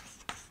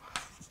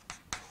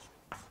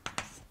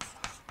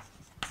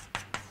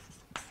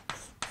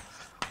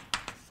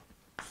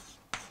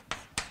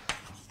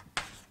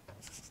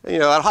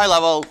 At a high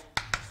level,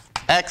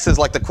 X is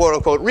like the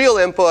quote-unquote real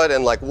input,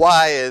 and like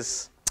Y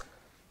is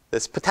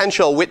this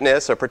potential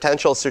witness or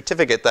potential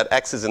certificate that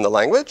X is in the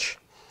language.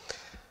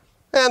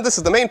 And this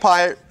is the main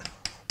part.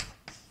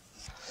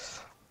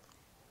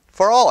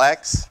 For all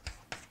X,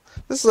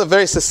 this is a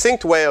very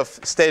succinct way of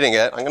stating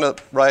it. I'm going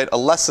to write a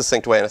less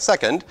succinct way in a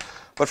second.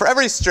 But for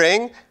every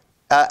string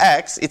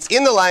X, it's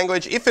in the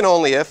language if and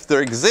only if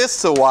there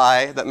exists a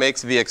Y that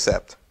makes V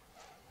accept.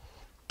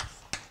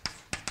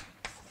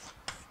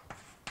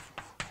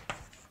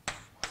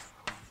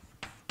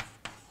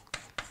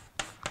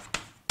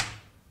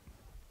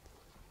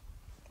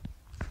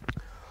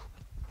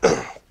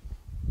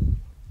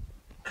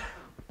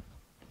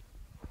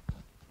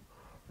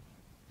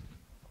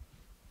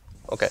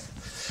 OK.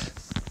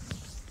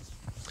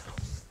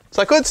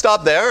 So I could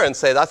stop there and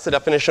say that's the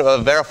definition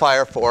of a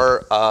verifier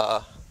for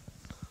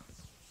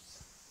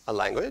a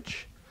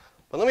language.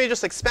 But let me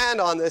just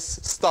expand on this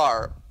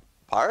star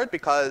part,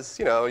 because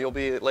you'll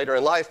be later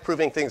in life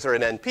proving things are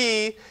in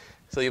NP.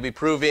 So you'll be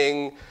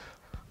proving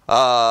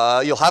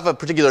you'll have a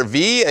particular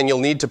V, and you'll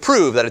need to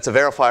prove that it's a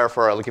verifier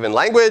for a given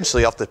language. So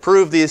you have to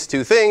prove these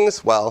 2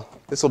 things. Well,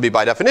 this will be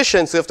by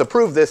definition. So you have to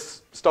prove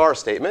this star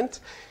statement.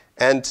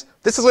 And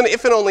this is an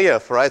if and only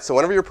if, right? So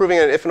whenever you're proving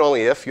an if and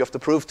only if, you have to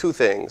prove 2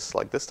 things,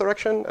 like this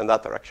direction and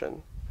that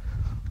direction.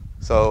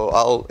 So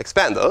I'll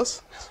expand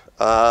those.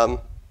 Right?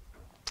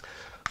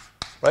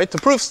 To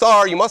prove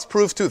star, you must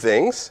prove 2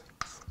 things.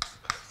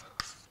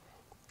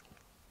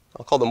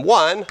 I'll call them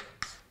 1.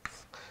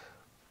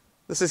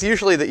 This is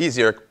usually the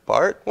easier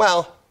part.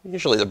 Well,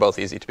 usually they're both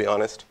easy, to be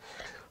honest.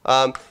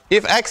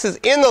 If X is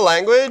in the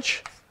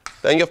language,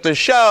 then you have to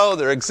show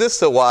there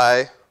exists a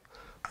Y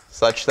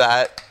such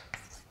that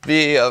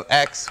V of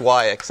X,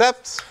 Y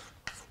accepts.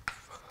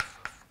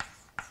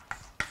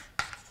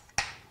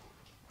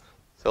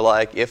 So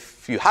like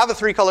if you have a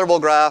 3-colorable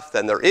graph,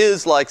 then there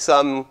is like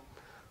some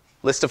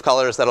list of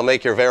colors that'll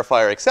make your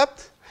verifier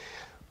accept.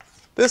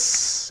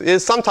 This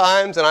is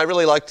sometimes, and I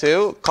really like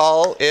to,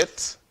 call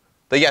it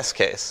the yes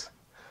case.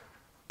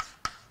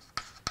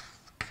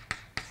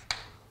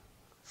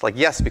 It's like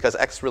yes, because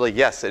X really,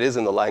 yes, it is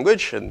in the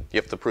language, and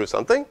you have to prove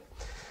something.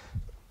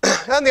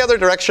 And the other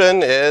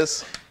direction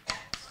is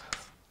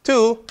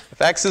 2.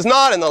 If X is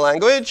not in the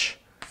language,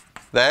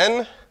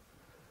 then,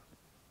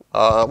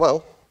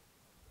 well,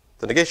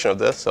 the negation of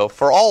this. So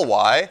for all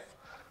Y,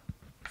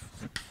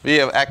 V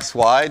of X,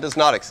 Y does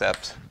not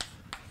accept.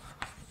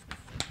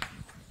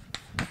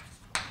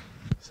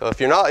 So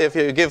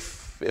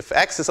if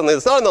X is something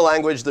that's not in the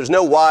language, there's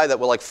no Y that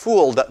will like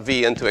fool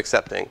V into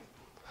accepting.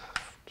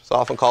 Which is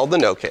often called the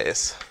no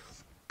case.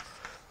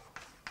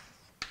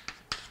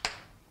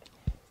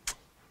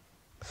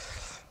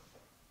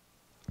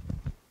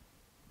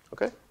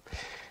 OK.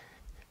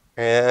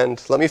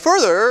 And let me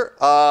further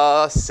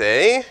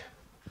say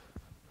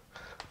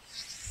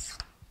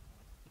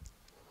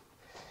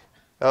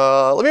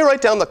Let me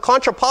write down the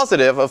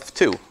contrapositive of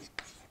 2.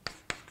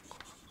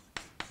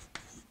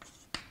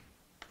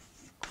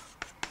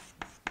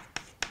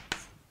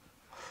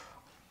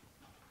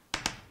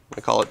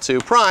 We call it 2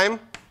 prime.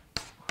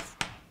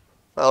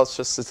 Well,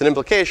 it's an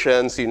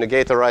implication, so you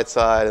negate the right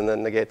side and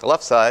then negate the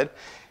left side.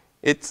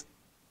 It's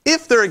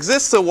if there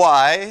exists a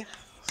y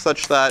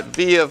such that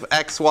v of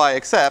x, y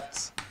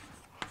accepts,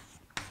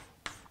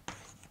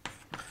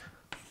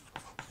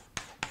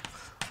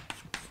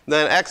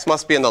 then x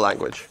must be in the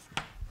language.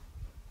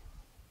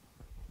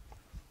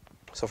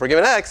 So for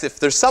given x, if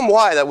there's some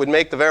y that would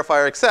make the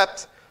verifier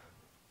accept,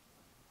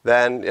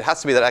 then it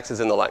has to be that x is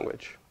in the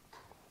language.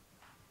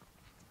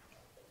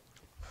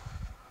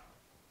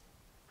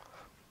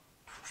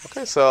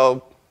 OK,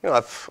 so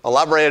I've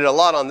elaborated a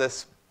lot on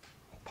this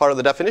part of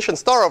the definition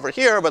star over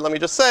here, but let me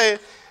just say,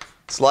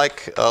 it's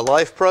like a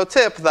life pro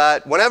tip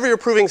that whenever you're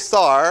proving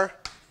star,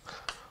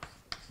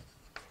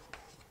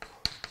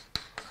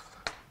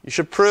 you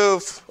should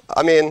prove,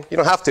 I mean, you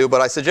don't have to,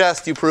 but I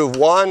suggest you prove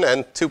 1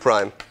 and 2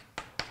 prime.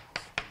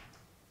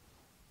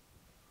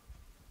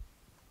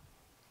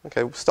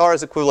 OK, star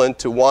is equivalent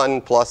to 1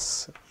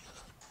 plus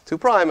 2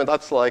 prime, and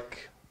that's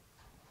like,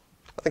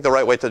 I think, the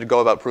right way to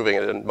go about proving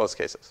it in most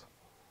cases.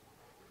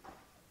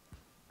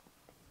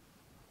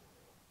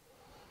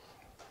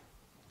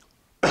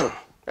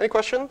 Any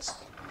questions?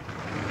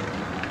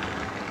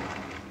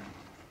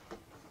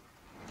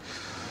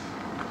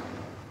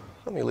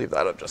 Let me leave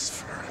that up just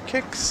for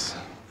kicks.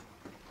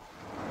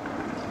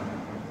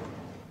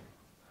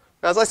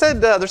 As I said,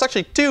 there's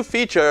actually 2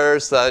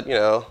 features that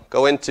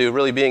go into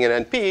really being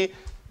an NP.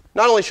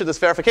 Not only should this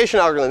verification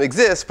algorithm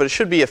exist, but it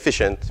should be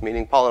efficient,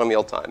 meaning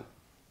polynomial time.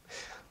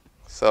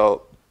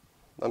 So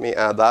let me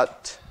add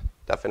that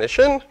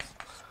definition.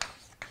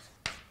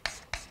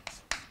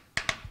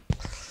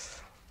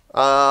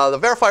 The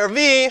verifier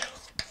v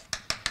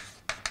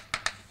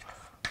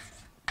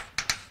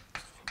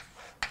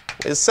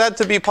is said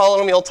to be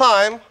polynomial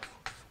time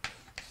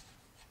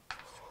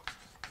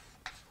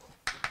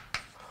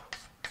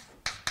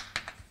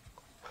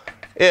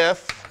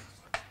if,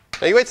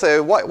 now you might say,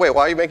 wait,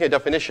 why are you making a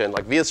definition?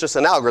 Like v is just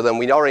an algorithm.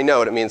 We already know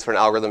what it means for an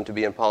algorithm to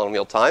be in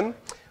polynomial time.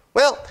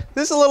 Well,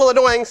 this is a little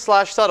annoying /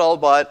 subtle,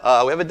 but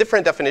we have a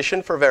different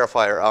definition for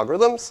verifier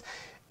algorithms.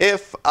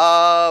 If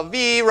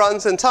v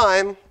runs in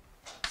time,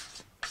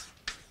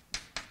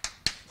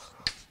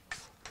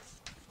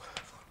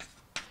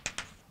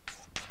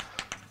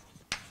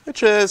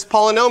 which is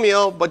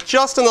polynomial, but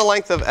just in the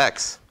length of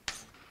x.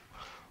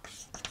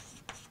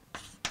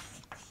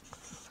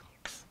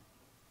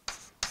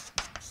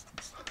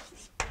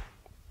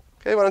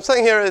 OK, what I'm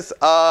saying here is,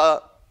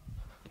 for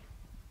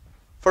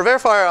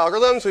verifier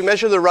algorithms, we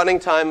measure the running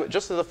time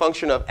just as a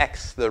function of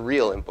x, the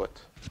real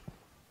input.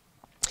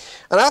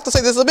 And I have to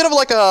say, this is a bit of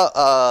like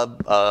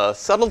a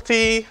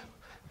subtlety,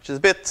 which is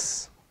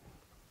it's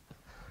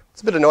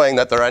a bit annoying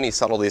that there are any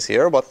subtleties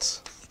here,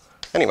 but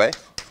anyway,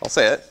 I'll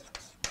say it.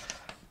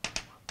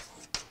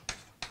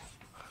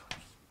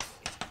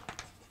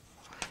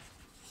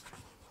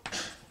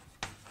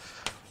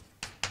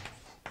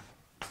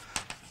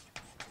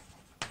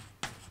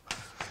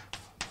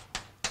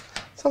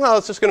 Somehow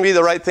it's just going to be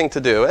the right thing to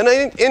do. And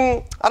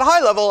at a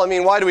high level, I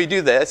mean, why do we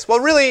do this?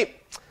 Well, really,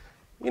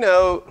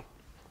 what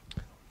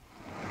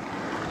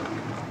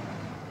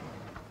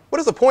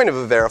is the point of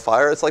a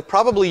verifier? It's like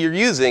probably you're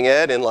using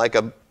it in like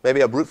maybe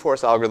a brute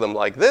force algorithm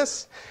like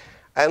this.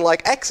 And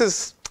like x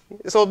is,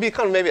 so it'll be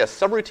kind of maybe a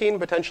subroutine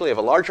potentially of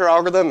a larger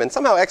algorithm. And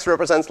somehow x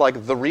represents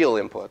like the real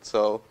input.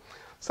 So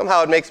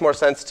somehow it makes more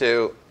sense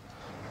to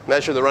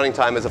measure the running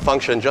time as a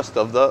function just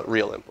of the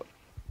real input.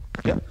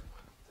 Yeah?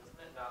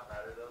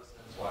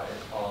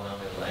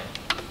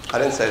 I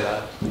didn't say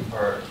that.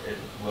 Or it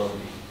will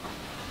be?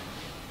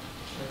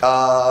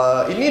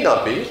 It need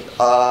not be.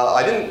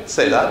 I didn't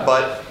say that.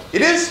 But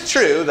it is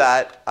true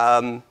that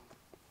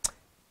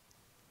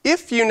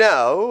if you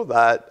know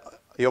that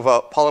you have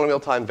a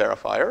polynomial time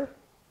verifier,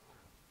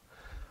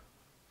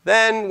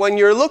 then when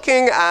you're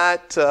looking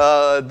at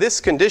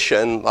this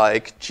condition,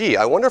 like, gee,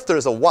 I wonder if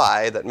there's a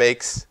y that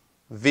makes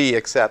v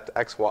accept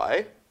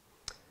xy,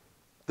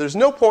 there's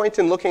no point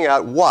in looking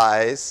at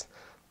y's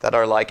that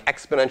are like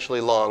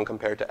exponentially long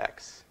compared to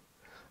x.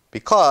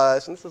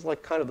 Because, and this is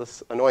like kind of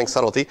this annoying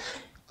subtlety,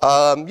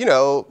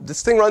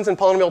 this thing runs in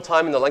polynomial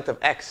time in the length of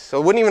x.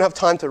 So it wouldn't even have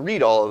time to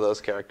read all of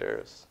those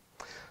characters.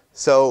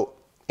 So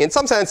in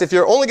some sense, if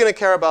you're only going to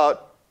care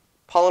about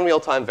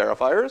polynomial time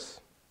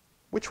verifiers,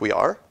 which we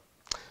are,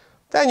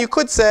 then you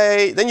could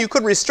say, then you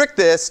could restrict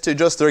this to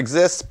just there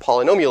exists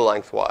polynomial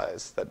length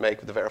y's that make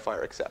the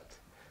verifier accept.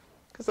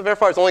 Because the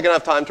verifier is only going to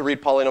have time to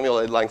read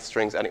polynomial length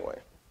strings anyway.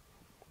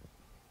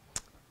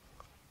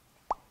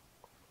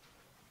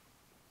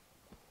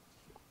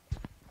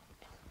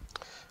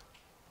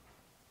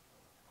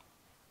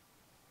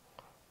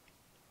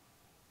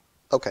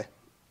 OK.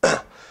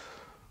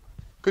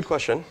 Good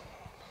question.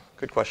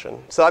 Good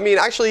question. So I mean,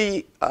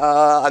 actually,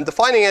 I'm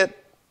defining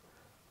it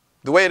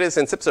the way it is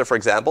in Sipser, for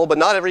example. But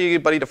not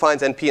everybody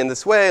defines NP in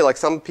this way. Like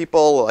some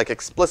people like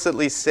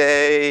explicitly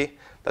say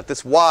that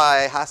this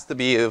y has to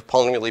be of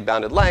polynomially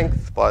bounded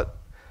length, but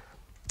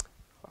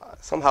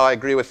somehow I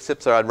agree with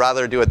Sipser. I'd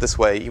rather do it this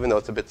way, even though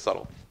it's a bit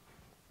subtle.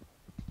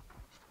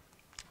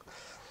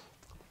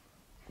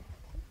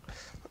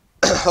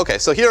 OK,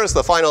 so here is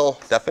the final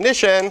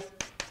definition.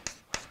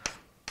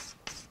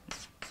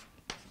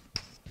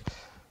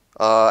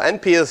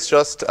 NP is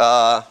just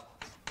the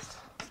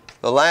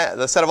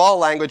set of all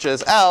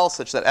languages L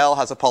such that L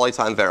has a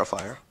polytime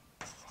verifier.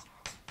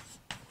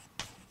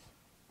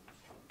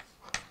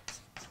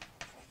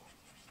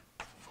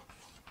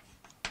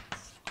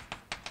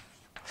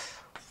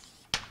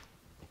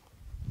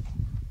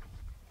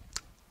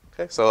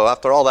 Okay, so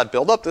after all that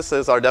build-up, this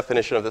is our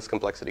definition of this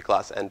complexity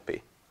class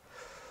NP.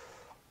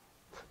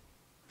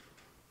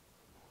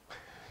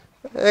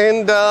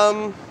 And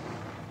I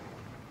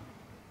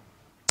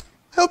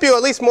hope you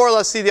at least more or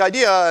less see the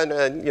idea,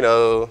 and you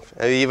know,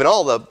 even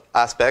all the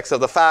aspects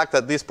of the fact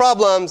that these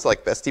problems,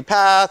 like bestie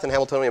path and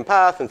Hamiltonian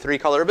path and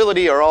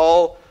three-colorability, are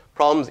all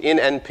problems in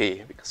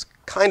NP. Because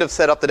kind of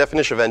set up the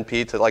definition of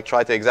NP to like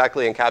try to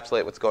exactly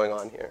encapsulate what's going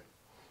on here.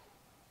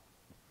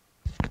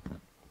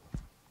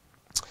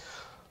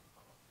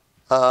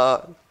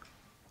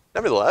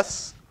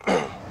 Nevertheless,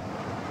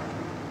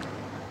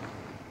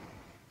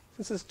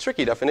 this is a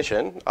tricky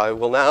definition. I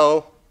will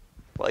now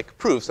like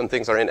prove some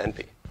things are in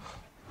NP.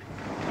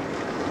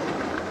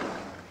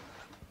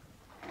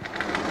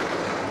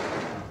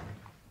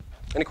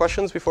 Any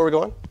questions before we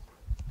go on?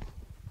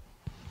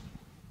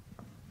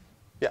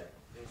 Yeah.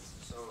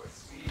 So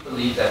if we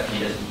believe that P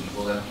doesn't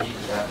equal NP,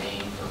 does that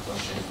mean for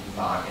functions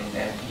not in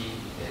NP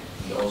that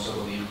we also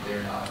believe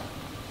they're not?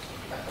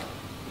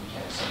 We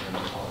can't set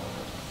them to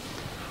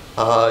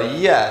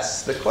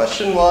Yes. The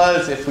question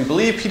was, if we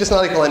believe P does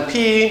not equal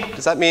NP,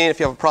 does that mean if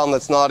you have a problem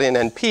that's not in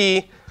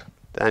NP,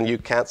 then you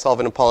can't solve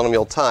it in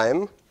polynomial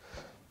time?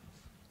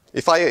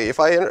 If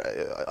I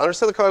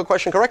understood the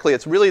question correctly,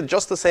 it's really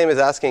just the same as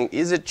asking,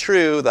 is it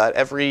true that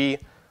every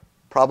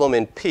problem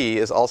in P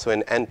is also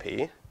in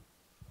NP?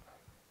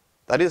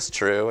 That is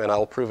true, and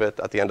I'll prove it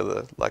at the end of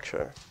the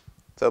lecture.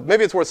 So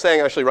maybe it's worth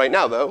saying actually right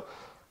now, though,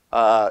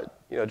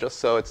 you know, just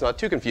so it's not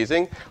too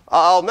confusing.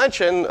 I'll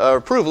mention or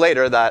prove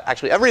later that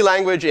actually every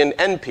language in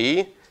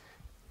NP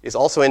is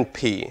also in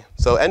P.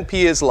 So NP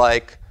is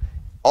like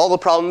all the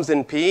problems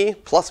in P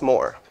plus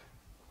more.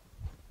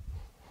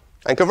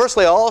 And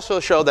conversely, I'll also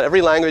show that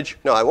every language,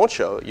 no, I won't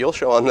show, you'll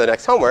show on the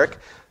next homework,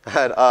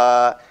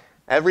 that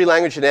every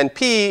language in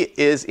NP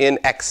is in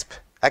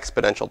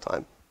exponential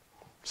time.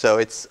 So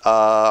it's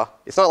not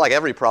like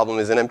every problem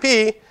is in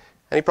NP.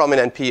 Any problem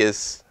in NP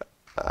is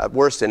at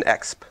worst in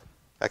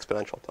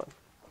exponential time.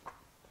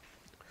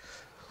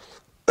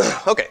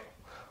 OK,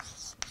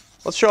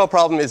 let's show a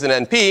problem is in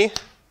NP.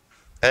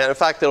 And in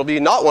fact, it'll be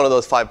not one of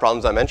those 5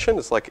 problems I mentioned.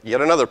 It's like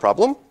yet another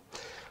problem.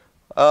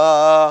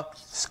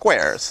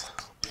 Squares.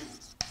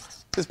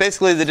 This is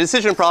basically the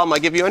decision problem. I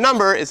give you a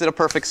number. Is it a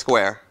perfect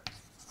square?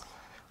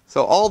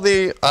 So all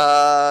the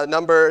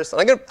numbers. And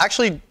I'm going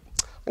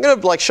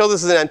to like show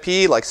this as an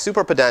NP like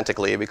super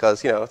pedantically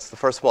because you know it's the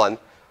first one.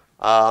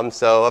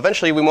 So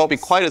eventually we won't be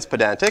quite as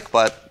pedantic,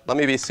 but let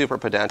me be super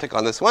pedantic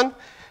on this one.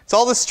 It's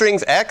all the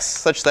strings x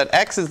such that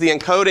x is the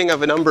encoding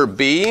of a number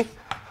b,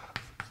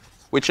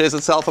 which is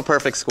itself a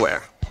perfect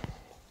square.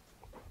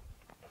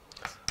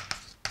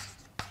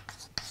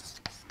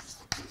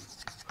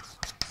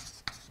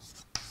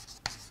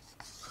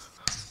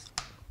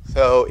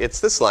 So it's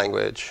this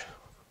language.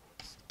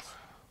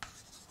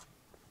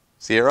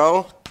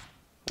 0,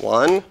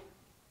 1.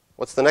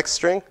 What's the next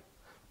string?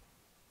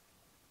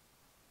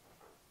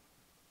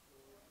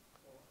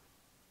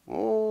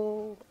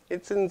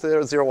 It's in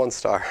 0, 0, 1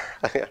 star.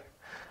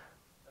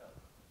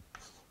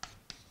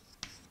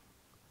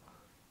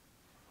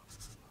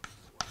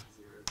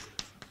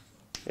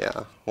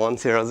 Yeah, 1,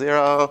 0,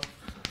 0.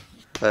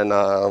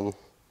 And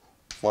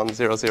 1,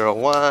 0, 0,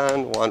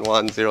 1, 1,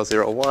 1, 0,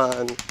 0,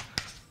 1.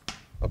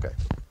 OK.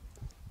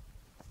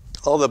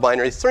 All the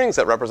binary strings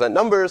that represent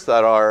numbers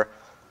that are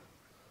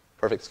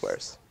perfect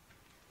squares.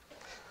 I'm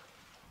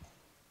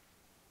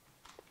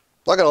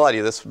not going to lie to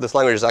you, this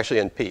language is actually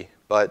in P.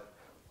 But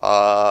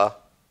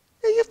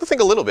you have to think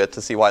a little bit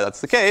to see why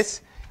that's the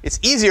case. It's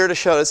easier to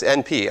show this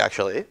NP,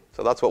 actually.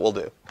 So that's what we'll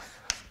do.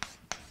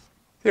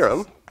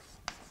 Theorem.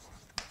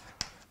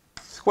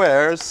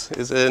 Squares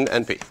is in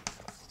NP.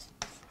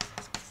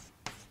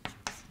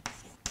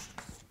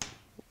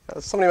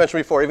 As somebody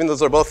mentioned before, even though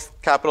those are both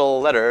capital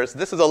letters,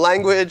 this is a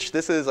language.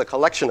 This is a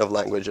collection of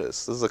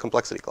languages. This is a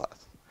complexity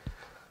class.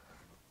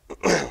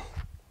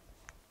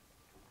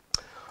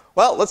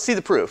 Well, let's see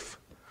the proof.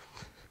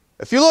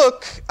 If you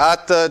look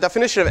at the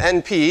definition of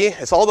NP,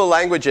 it's all the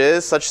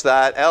languages such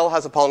that L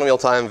has a polynomial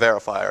time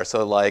verifier.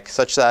 So like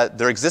such that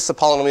there exists a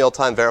polynomial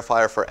time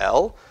verifier for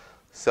L.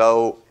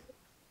 So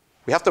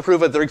we have to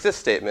prove a there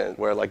exists statement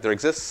where like there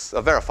exists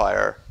a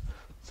verifier.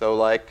 So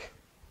like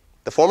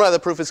the format of the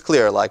proof is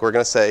clear. Like we're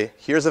going to say,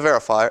 here's a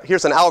verifier.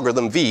 Here's an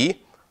algorithm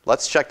V.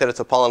 Let's check that it's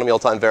a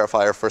polynomial time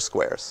verifier for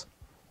squares.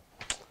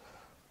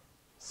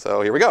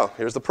 So here we go.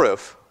 Here's the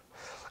proof.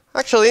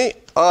 Actually,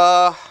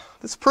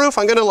 this proof,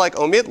 I'm going to like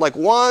omit like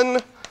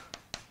one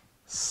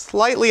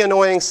slightly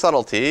annoying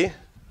subtlety,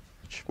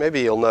 which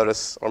maybe you'll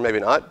notice or maybe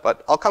not,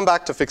 but I'll come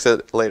back to fix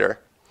it later.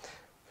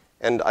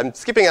 And I'm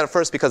skipping at it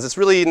first because it's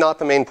really not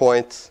the main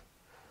point,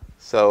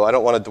 so I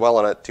don't want to dwell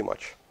on it too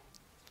much.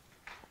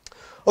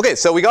 OK,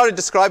 so we got to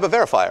describe a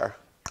verifier,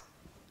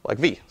 like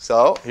V.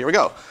 So here we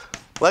go.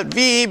 Let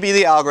V be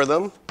the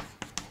algorithm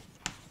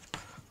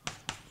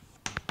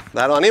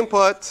that on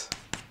input,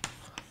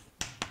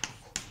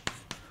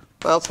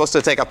 well, it's supposed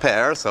to take a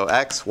pair, so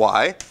x,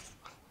 y.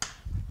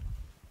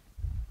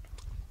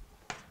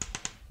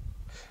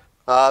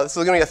 This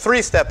is going to be a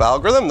 3-step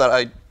algorithm that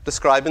I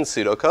describe in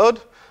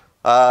pseudocode.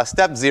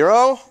 Step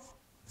 0,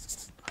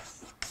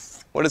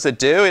 what does it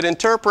do? It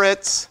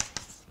interprets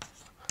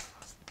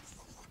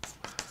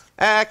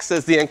x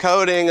as the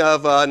encoding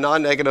of a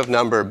non-negative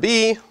number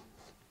b.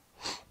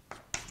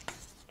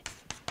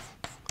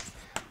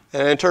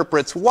 And it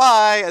interprets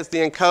y as the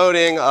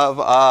encoding of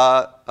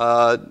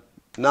a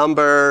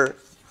number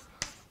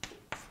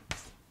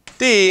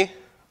d,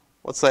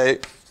 let's say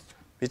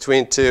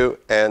between 2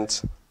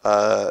 and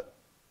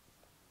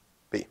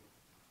b.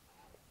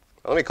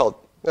 Let me call it,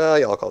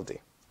 yeah, I'll call it d.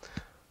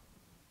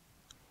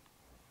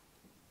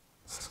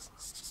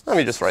 Let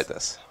me just write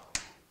this.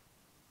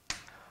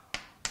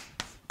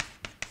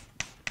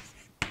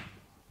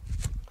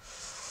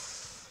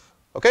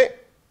 OK,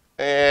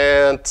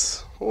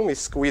 and let me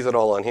squeeze it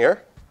all on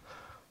here.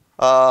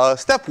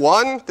 Step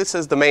 1, this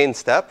is the main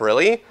step,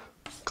 really.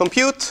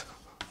 Compute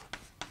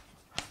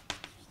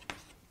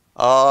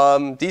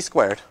d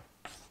squared.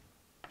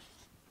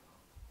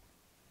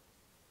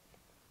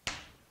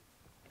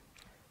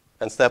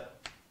 And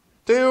step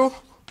 2,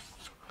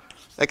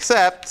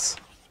 accept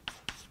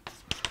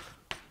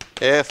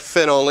if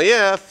and only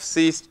if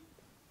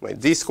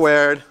d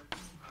squared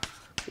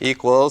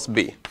equals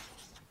b.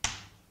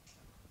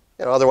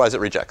 You know, otherwise it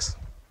rejects.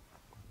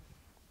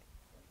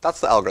 That's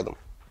the algorithm.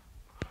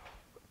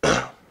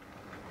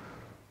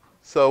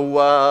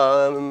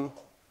 So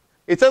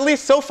it's at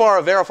least so far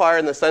a verifier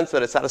in the sense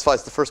that it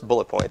satisfies the first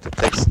bullet point. It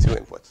takes 2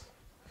 inputs.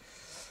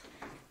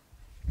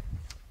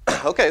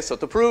 OK, so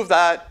to prove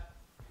that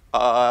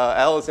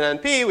L is an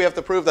NP, we have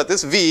to prove that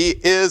this V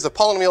is a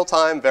polynomial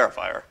time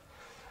verifier.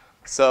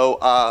 So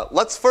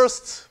let's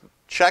first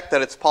check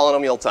that it's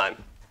polynomial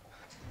time.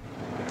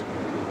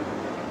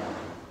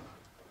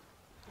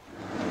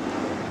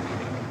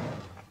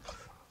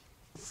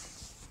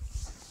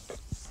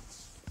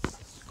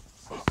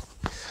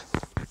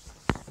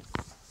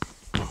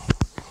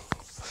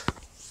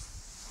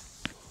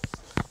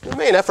 The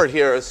main effort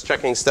here is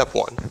checking step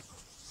 1,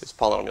 is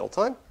polynomial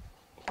time.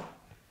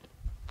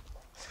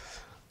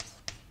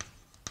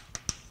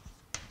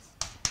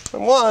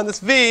 And 1, this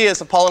V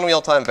is a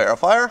polynomial time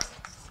verifier.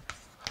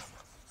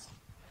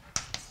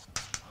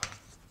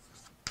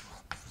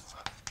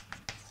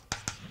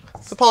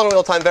 It's a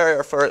polynomial time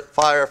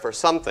verifier for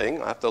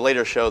something. I have to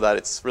later show that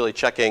it's really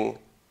checking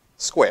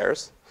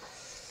squares.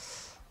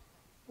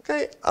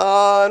 OK,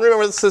 and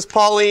remember this is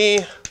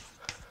poly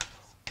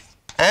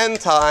n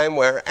time,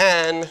 where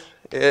n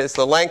is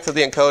the length of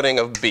the encoding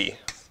of b.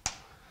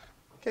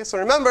 OK, so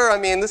remember, I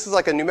mean, this is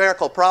like a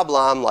numerical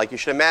problem. Like you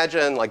should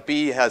imagine like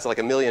b has like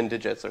 1,000,000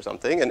 digits or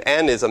something, and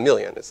n is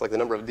 1,000,000. It's like the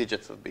number of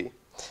digits of b.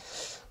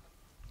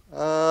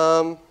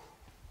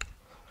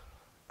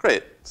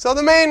 Great. So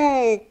the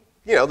main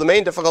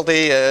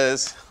difficulty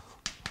is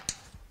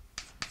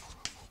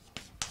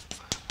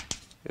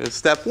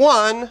step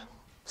 1,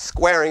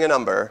 squaring a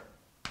number.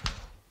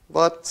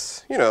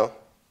 But you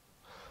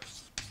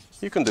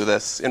can do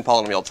this in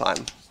polynomial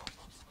time.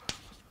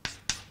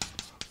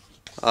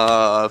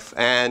 Of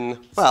n,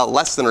 well,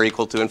 less than or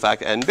equal to, in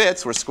fact, n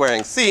bits, we're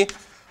squaring c.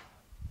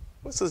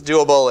 This is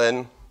doable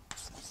in,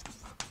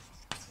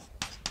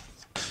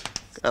 I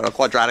don't know,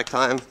 quadratic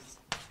time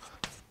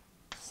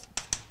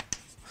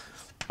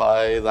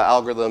by the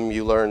algorithm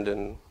you learned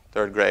in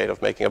 3rd grade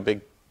of making a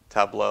big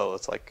tableau.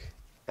 It's like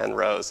n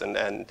rows and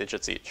n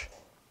digits each.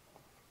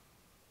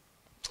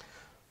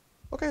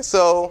 OK,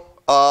 so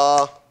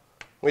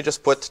we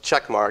just put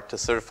check mark to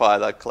certify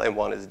that claim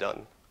 1 is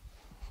done.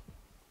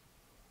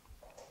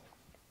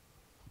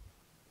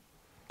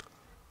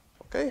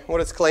 OK,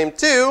 what is claim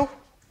 2?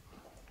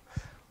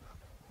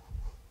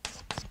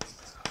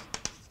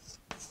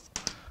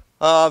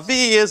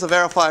 V is a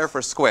verifier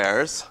for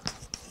squares.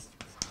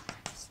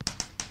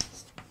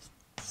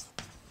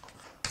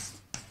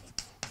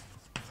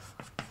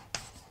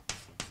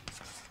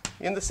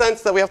 In the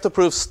sense that we have to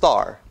prove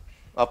star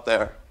up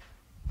there.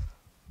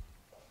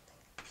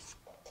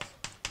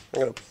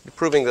 I'm going to be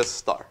proving this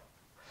star.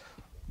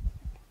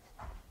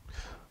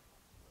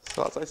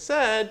 So as I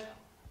said,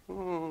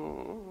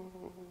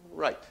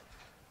 right.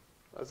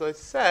 As I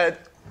said,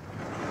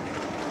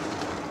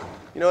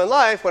 in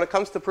life, when it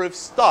comes to prove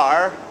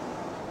star,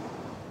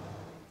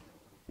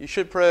 you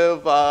should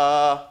prove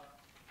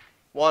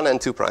 1 and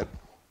 2 prime.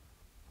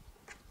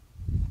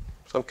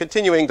 So I'm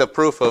continuing the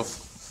proof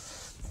of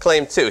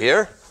claim 2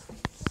 here.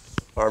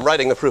 Or I'm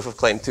writing the proof of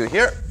claim 2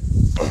 here.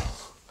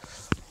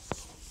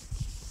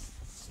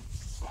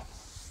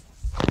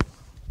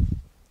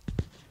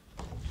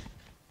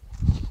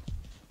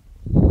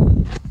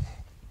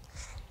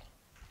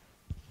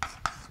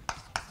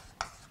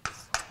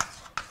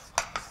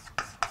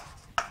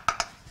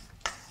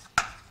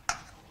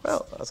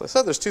 as I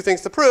said, there's two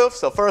things to prove.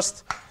 So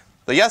first,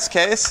 the yes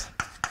case.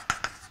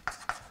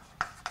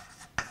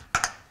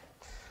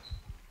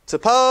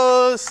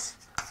 Suppose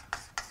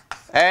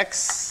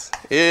x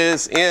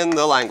is in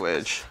the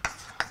language.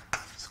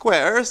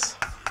 Squares.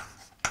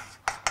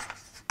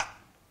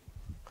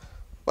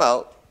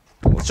 Well,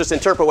 let's just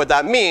interpret what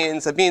that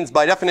means. It means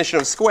by definition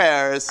of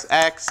squares,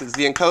 x is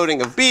the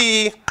encoding of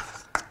b,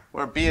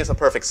 where b is a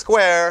perfect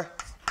square,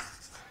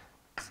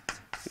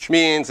 which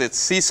means it's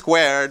c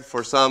squared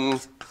for some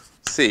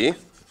c.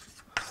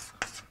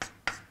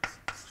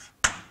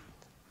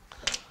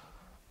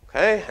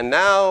 Okay, and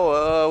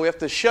now we have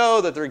to show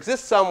that there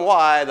exists some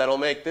y that'll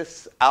make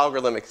this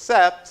algorithm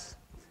accept.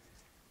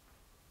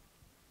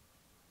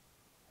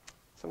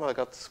 Somehow I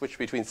got to switch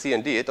between c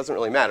and d. It doesn't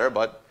really matter,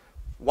 but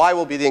y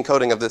will be the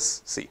encoding of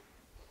this c.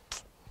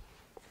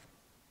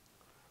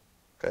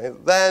 Okay,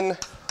 then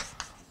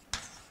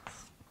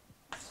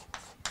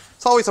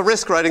it's always a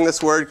risk writing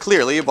this word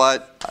clearly,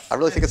 but I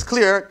really think it's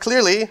clear.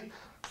 Clearly,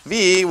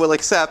 v will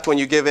accept when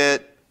you give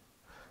it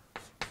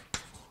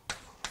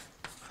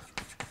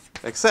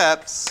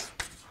accepts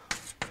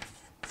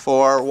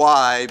for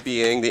y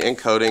being the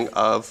encoding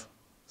of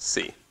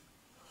c.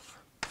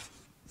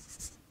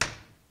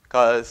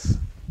 Because,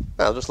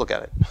 well, just look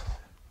at it.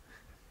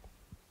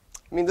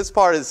 I mean, this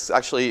part is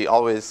actually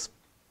always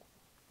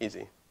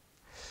easy.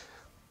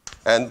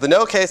 And the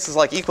no case is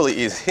like equally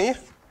easy.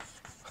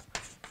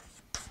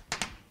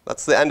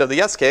 That's the end of the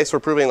yes case. We're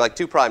proving like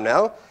 2'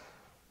 now.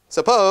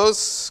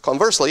 Suppose,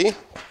 conversely,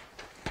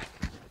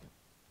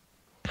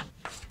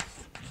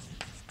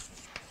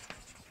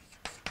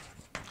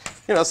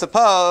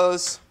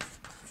 suppose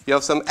you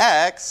have some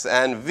x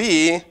and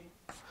v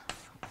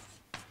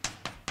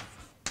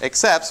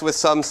accepts with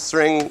some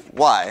string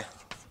y.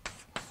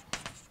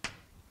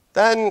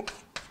 Then,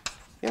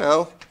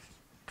 I'll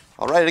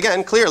write it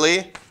again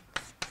clearly,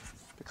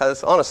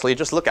 because honestly,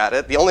 just look at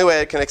it. The only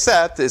way it can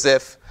accept is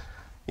if,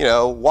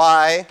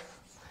 y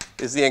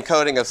is the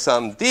encoding of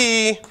some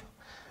d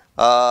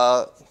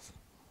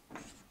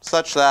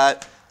such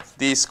that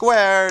d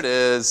squared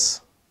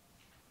is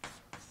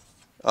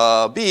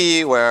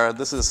b, where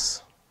this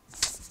is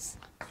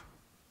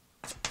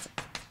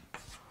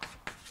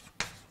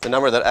the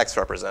number that x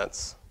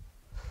represents.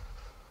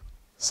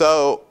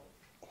 So,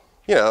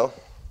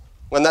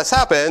 when this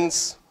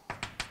happens,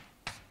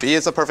 b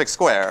is a perfect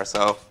square.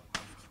 So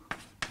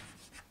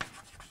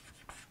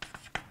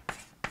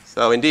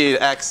indeed,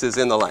 x is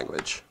in the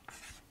language.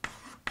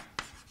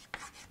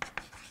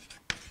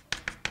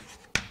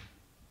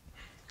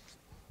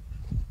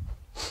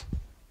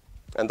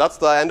 And that's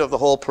the end of the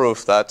whole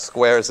proof that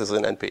squares is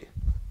in NP.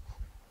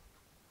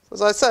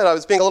 As I said, I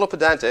was being a little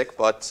pedantic,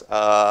 but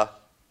well,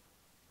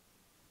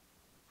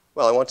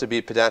 I want to be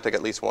pedantic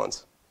at least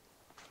once.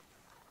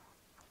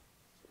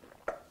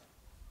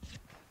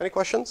 Any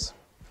questions?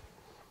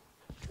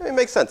 It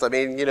makes sense. I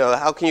mean,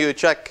 how can you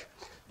check?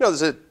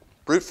 There's a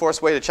brute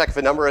force way to check if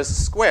a number is a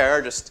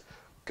square. Just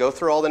go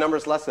through all the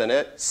numbers less than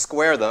it,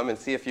 square them, and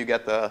see if you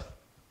get the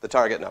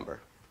target number.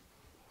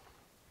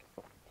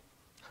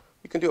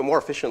 You can do it more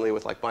efficiently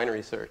with like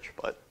binary search,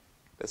 but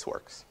this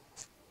works.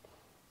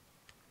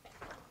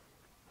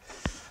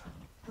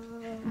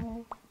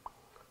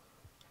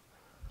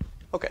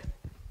 OK.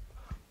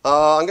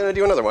 I'm going to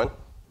do another one.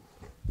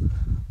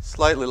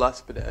 Slightly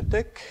less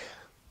pedantic.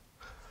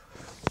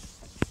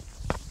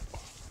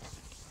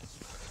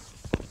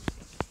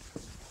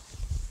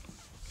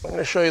 I'm going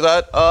to show you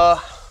that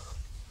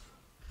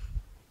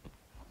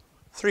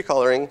 3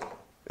 coloring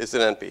is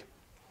in NP.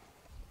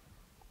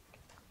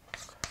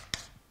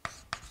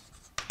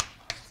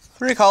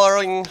 3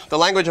 coloring, the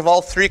language of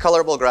all 3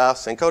 colorable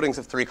graphs, encodings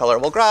of 3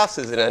 colorable graphs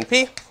is in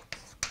NP.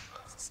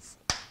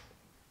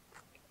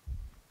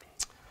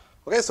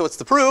 OK, so what's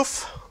the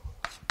proof?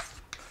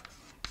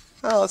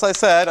 Well, as I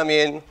said, I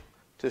mean,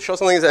 to show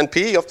something is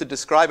NP, you have to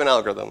describe an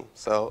algorithm.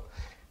 So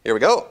here we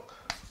go.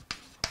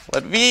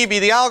 Let V be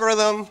the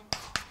algorithm.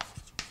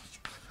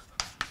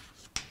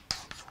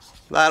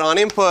 That on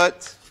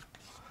input,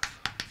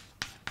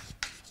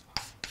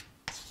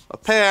 a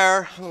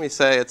pair, let me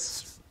say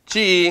it's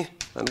G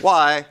and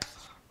Y.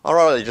 I'll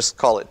really just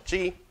call it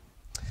G.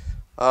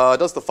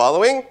 Does the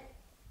following.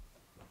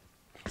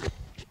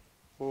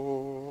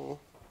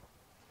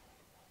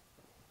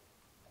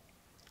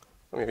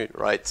 Let me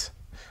write.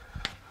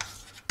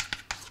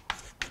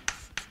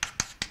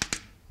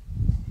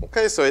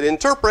 OK, so it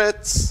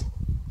interprets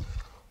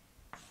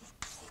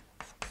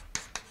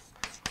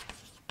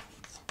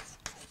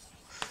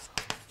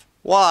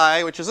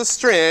Y, which is a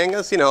string,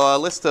 as a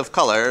list of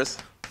colors.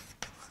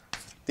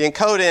 The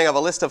encoding of a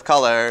list of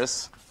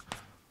colors,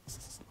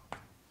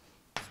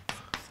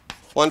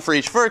 one for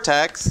each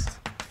vertex.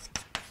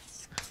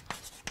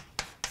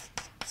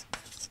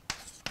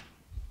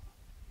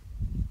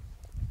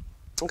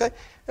 OK, and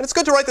it's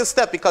good to write this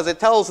step because it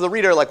tells the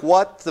reader like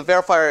what the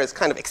verifier is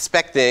kind of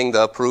expecting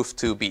the proof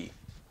to be.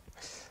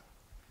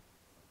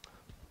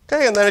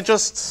 OK, and then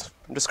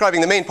I'm describing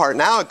the main part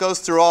now. It goes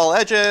through all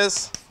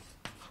edges.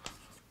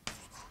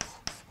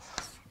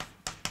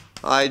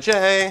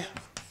 IJ,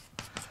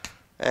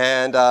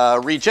 and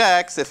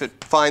rejects if it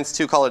finds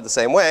two colored the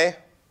same way.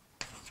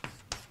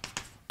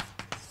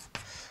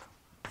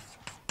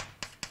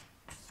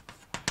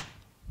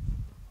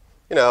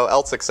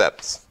 Else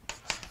accepts.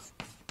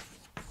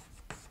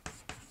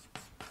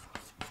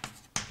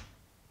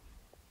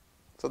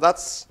 So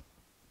that's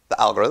the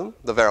algorithm,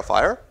 the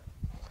verifier.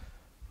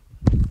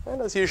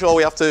 And as usual,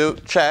 we have to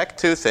check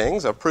two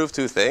things, or prove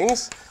two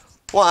things.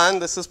 One,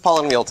 this is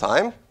polynomial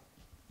time.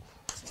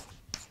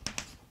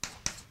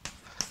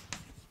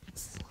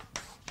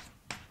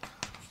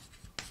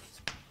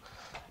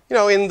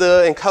 In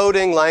the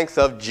encoding length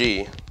of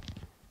G.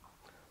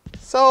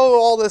 So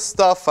all this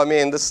stuff,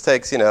 this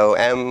takes,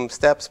 m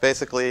steps,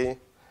 basically.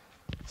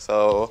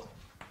 So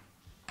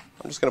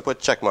I'm just going to put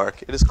check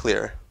mark. It is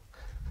clear.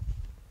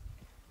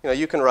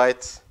 You can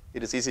write,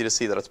 it is easy to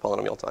see that it's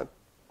polynomial time.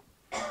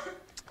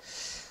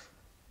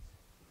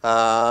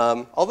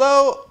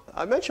 Although,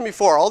 I mentioned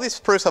before, all these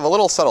proofs have a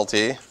little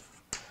subtlety.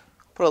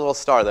 Put a little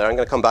star there. I'm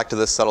going to come back to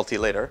this subtlety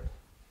later.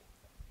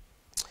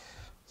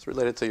 It's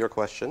related to your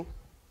question.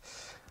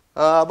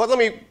 But let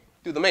me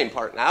do the main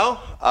part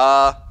now.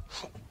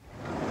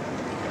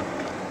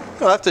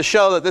 I have to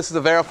show that this is a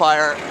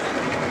verifier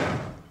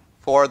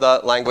for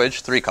the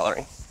language 3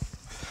 coloring.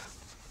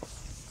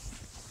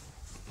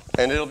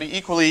 And it'll be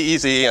equally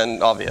easy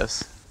and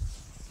obvious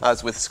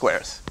as with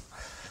squares.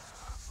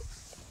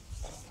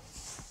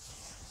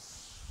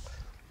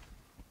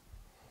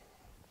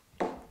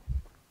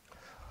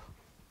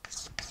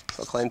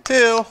 So claim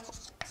 2,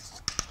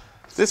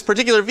 this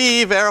particular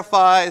V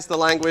verifies the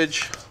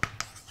language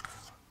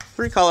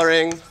 3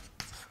 coloring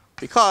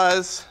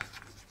because,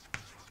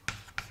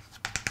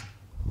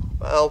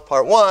 well,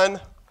 part 1,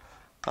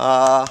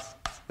 the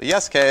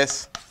yes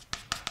case.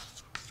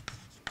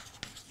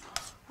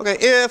 Okay,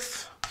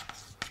 if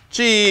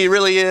G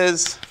really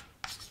is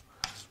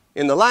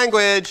in the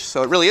language,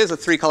 so it really is a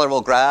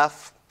 3-colorable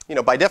graph,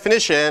 by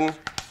definition,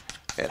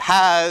 it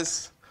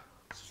has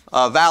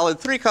a valid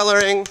 3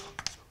 coloring,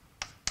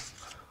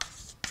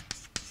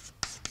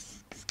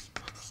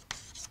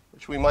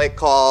 which we might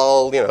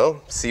call,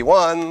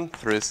 C1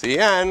 through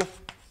Cn.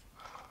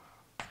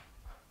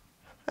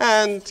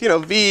 And,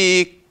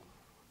 V,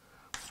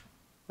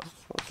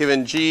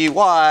 given Gy,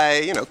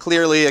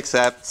 clearly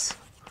accepts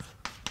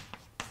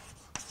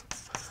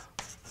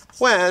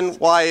when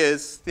y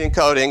is the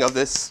encoding of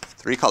this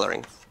 3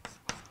 coloring.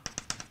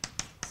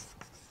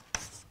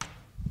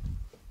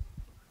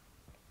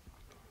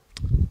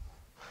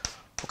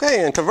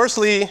 Okay, and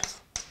conversely,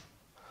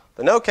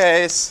 the no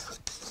case,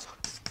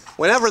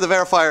 whenever the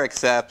verifier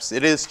accepts,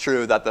 it is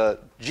true that the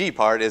G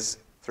part is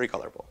 3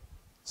 colorable.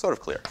 Sort of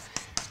clear.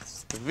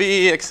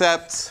 V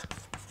accepts,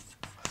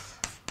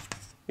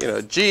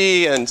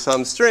 G and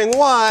some string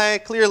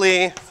y,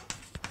 clearly,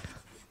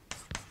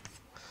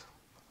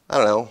 I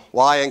don't know,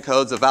 y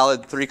encodes a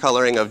valid 3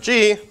 coloring of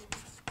G.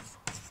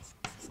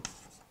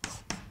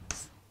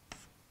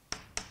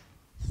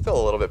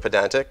 Still a little bit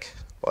pedantic,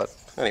 but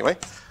anyway.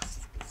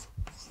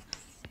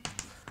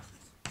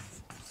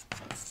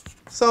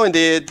 So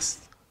indeed,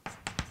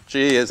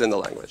 G is in the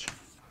language.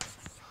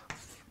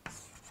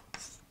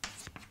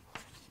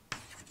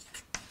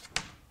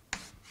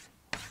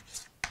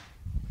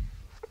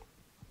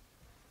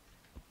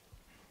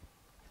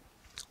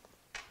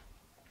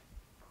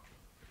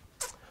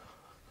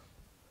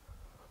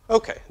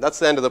 Okay, that's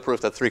the end of the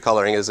proof that 3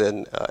 coloring is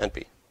in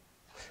NP.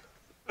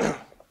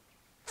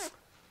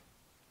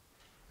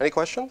 Any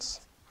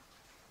questions?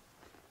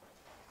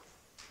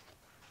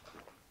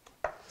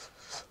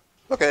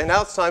 Okay,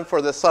 now it's time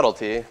for the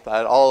subtlety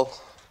that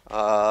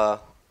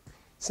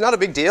it's not a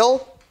big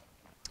deal,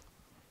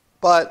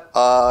 but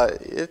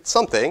it's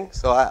something.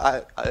 So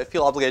I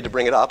feel obligated to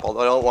bring it up, although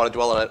I don't want to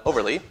dwell on it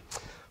overly.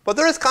 But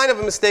there is kind of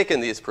a mistake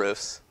in these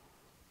proofs.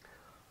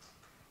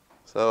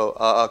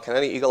 So can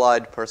any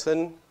eagle-eyed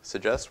person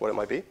suggest what it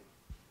might be?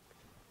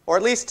 Or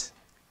at least,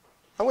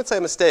 I wouldn't say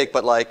a mistake,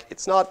 but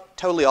it's not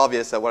totally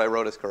obvious that what I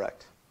wrote is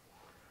correct.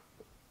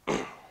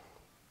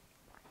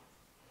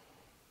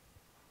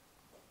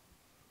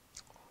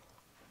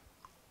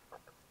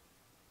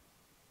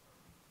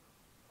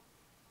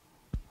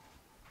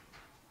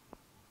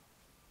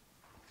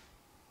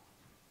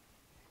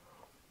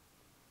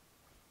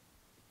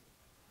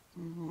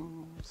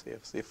 See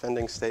if the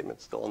offending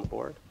statement's still on the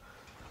board.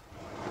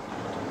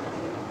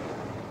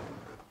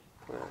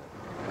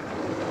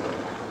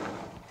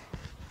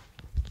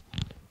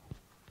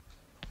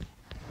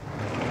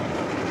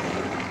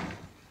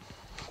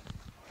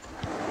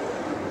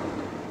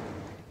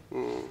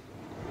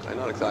 Okay,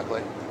 not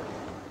exactly.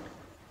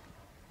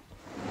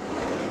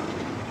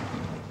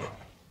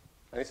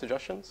 Any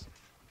suggestions?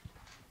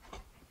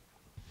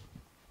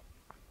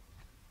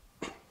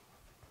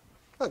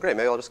 Oh, great.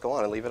 Maybe I'll just go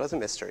on and leave it as a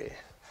mystery.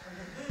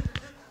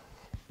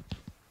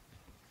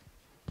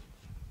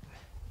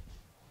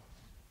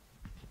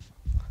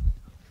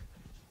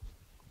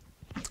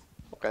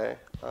 Okay.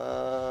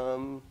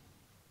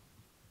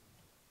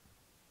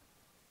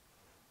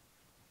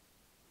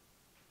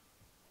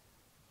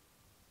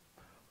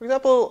 For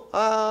example,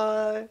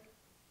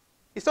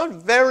 it's not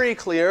very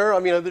clear. I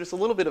mean, there's a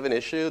little bit of an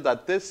issue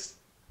that this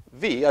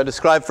v I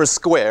described for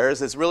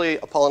squares is really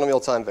a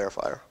polynomial time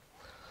verifier.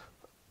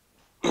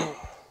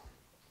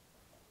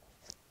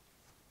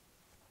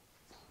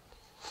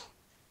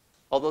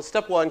 Although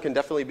step 1 can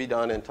definitely be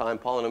done in time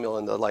polynomial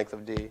in the length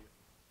of d.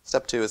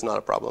 Step 2 is not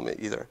a problem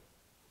either.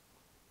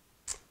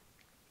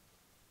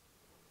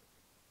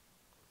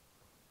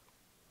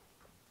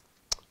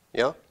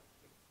 Yeah?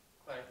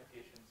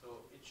 Clarification. So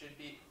it should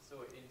be, so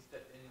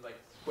instead in like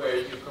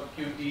squares, you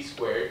compute d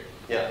squared.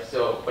 Yeah.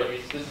 So, but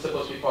this is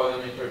supposed to be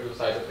polynomial in terms of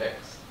size of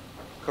x.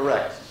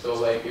 Correct. So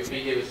like if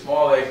we give a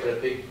small x but a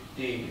big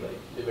d, like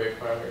the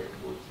verifier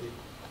would say.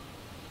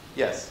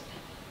 Yes.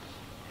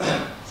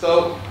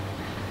 So,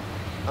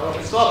 I don't know if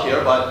it's still up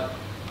here, but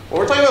when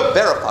we're talking about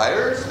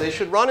verifiers, they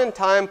should run in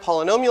time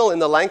polynomial in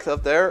the length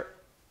of their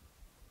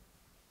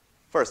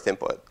first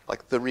input,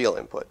 like the real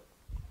input.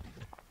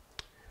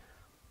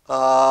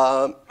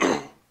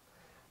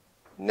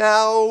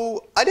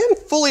 Now, I didn't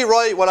fully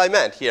write what I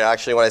meant here,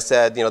 actually, when I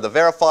said, the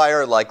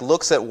verifier like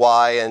looks at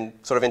y and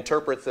sort of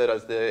interprets it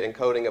as the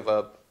encoding of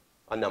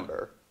a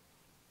number.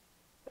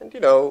 And,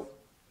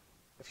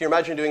 if you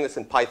imagine doing this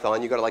in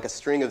Python, you got like a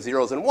string of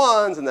zeros and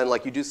ones, and then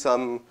like you do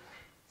some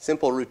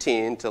simple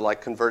routine to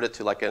like convert it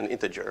to like an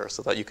integer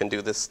so that you can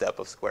do this step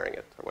of squaring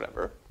it or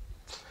whatever.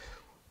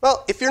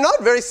 Well, if you're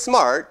not very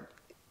smart,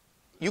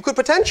 you could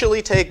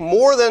potentially take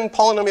more than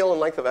polynomial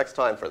in length of x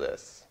time for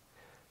this.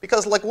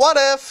 Because like what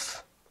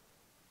if,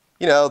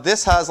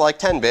 this has like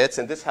 10 bits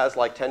and this has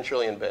like 10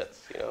 trillion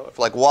bits, if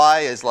like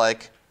y is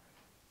like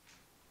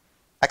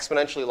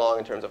exponentially long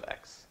in terms of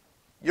x.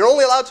 You're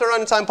only allowed to run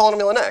in time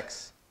polynomial in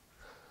x.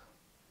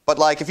 But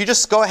like if you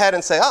just go ahead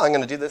and say, oh, I'm going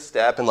to do this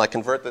step and like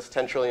convert this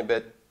 10 trillion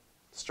bit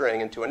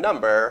string into a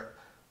number,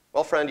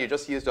 well, friend, you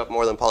just used up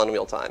more than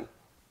polynomial time.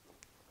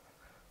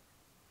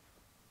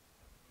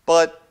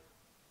 But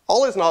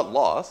all is not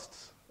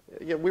lost.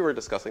 Yeah, we were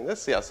discussing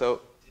this. Yeah, so.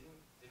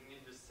 Didn't you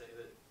just say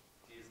that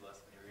d is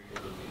less than or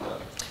equal to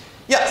b?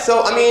 Yeah,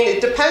 so I mean,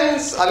 it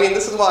depends. I mean,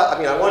 this is why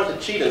I wanted to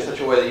cheat in such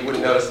a way that you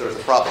wouldn't notice there was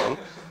a problem.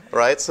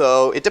 Right?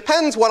 So it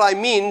depends what I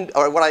mean,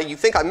 or what you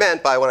think I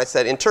meant by when I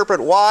said interpret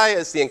y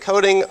as the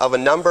encoding of a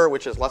number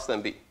which is less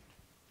than b.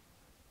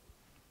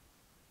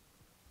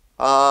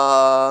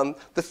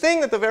 The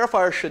thing that the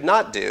verifier should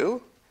not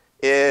do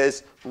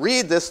is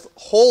read this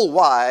whole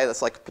y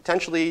that's like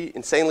potentially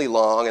insanely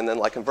long and then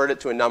like convert it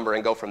to a number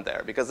and go from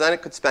there, because then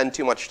it could spend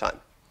too much time.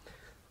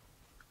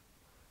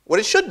 What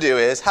it should do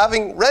is,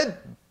 having read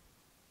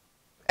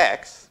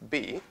x,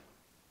 b,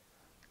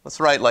 let's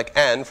write like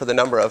n for the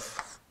number of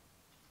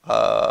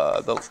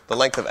the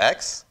length of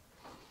x.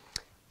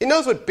 It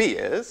knows what b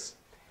is.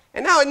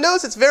 And now it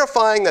knows it's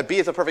verifying that b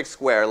is a perfect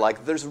square.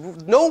 Like there's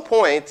no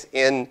point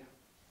in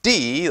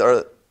d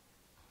or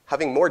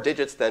having more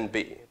digits than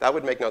b. That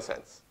would make no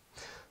sense.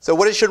 So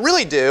what it should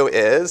really do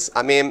is,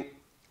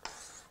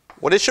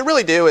 what it should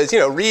really do is,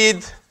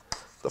 read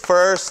the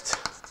first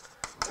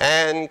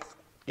n,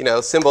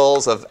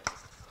 symbols of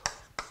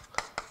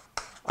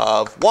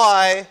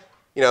y.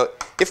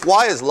 If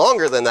y is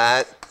longer than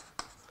that,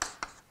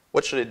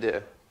 what should it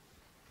do?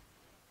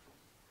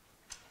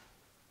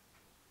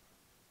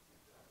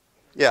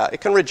 Yeah, it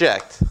can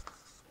reject.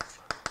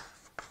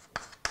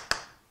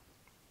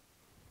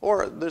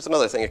 Or there's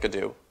another thing it could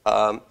do.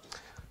 Another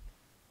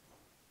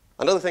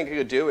thing it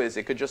could do is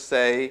it could just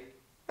say,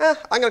 I'm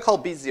going to call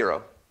b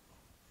 0.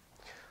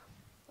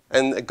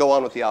 And go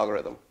on with the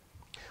algorithm.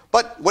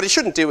 But what it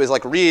shouldn't do is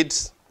like read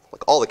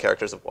like all the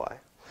characters of y.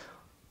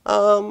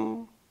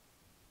 And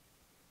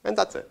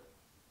that's it.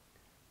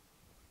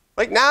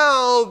 Like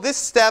now, this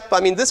step,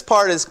 this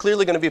part is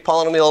clearly going to be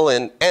polynomial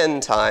in n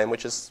time,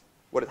 which is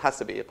what it has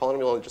to be, a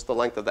polynomial in just the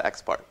length of the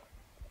x part.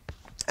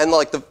 And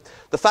like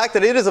the fact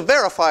that it is a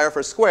verifier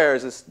for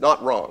squares is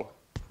not wrong,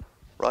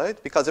 right?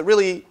 Because it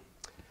really,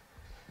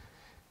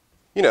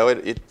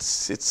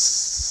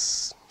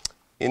 it's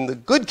in the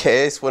good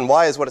case, when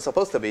y is what it's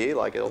supposed to be,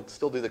 like it'll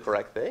still do the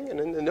correct thing. And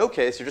in the no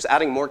case, you're just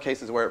adding more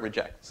cases where it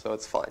rejects. So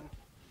it's fine.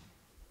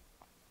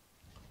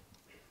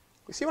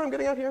 You see what I'm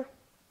getting at here?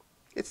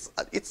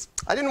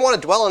 I didn't want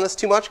to dwell on this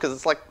too much because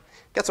it's like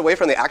gets away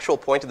from the actual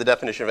point of the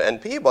definition of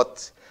NP.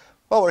 But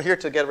well, we're here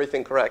to get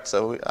everything correct,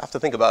 so we have to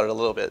think about it a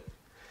little bit.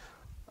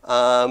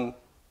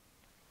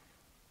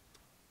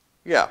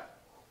 Yeah.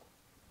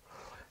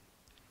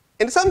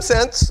 In some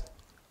sense,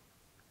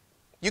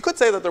 you could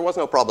say that there was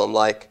no problem.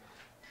 Like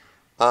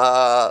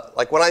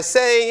when I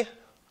say,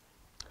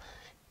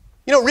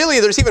 really,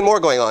 there's even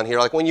more going on here.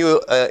 Like when you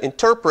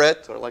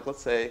interpret, or like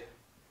let's say,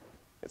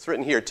 it's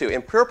written here too,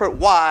 interpret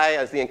y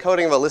as the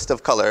encoding of a list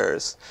of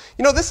colors.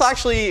 This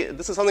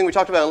is something we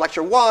talked about in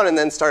lecture 1 and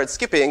then started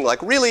skipping.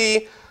 Like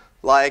really,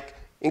 like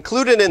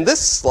included in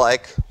this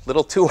like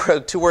little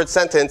two-word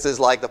sentence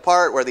is like the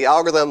part where the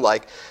algorithm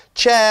like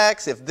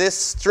checks if this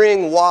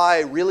string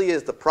y really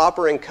is the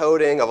proper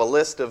encoding of a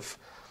list of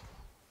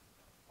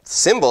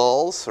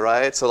symbols,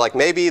 right? So like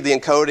maybe the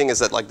encoding is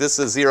that like this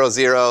is 0,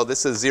 0,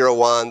 this is 0,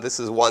 1, this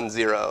is 1,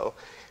 0.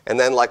 And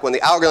then like when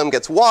the algorithm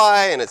gets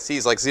y and it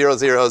sees like 0,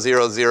 0,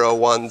 0, 0,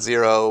 1,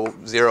 0,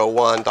 0,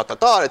 1, dot, dot,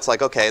 dot, it's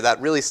like, OK,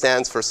 that really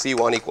stands for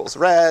C1 equals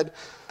red,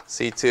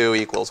 C2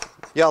 equals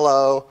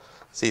yellow,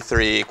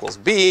 C3 equals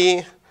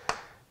B.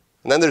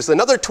 And then there's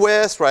another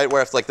twist, right,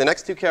 where if like the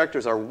next two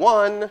characters are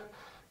 1,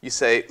 you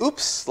say,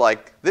 oops,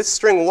 like this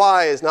string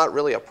y is not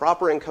really a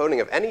proper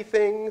encoding of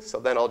anything. So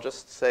then I'll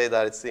just say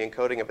that it's the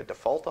encoding of a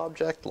default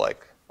object,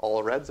 like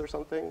all reds or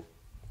something.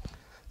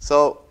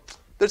 So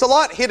there's a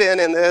lot hidden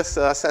in this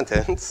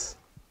sentence.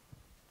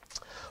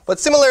 But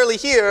similarly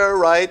here,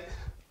 right,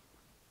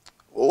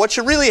 what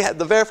should really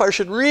the verifier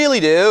should really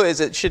do is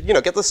it should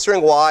get the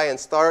string y and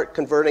start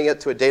converting it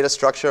to a data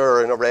structure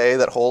or an array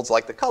that holds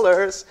like the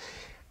colors.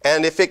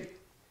 And if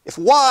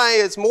y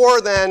is more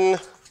than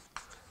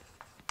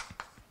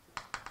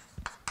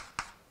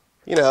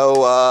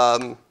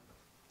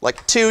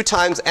like 2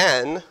 times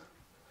n,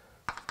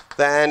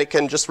 then it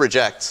can just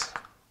reject.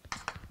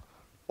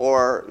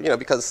 Or,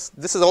 because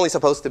this is only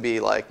supposed to be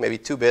like maybe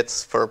 2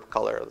 bits for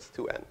color, it's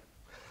 2n.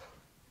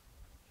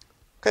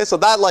 Okay, so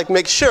that like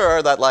makes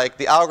sure that like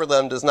the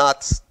algorithm does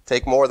not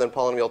take more than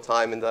polynomial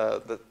time in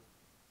the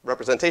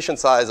representation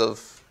size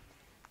of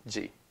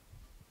G.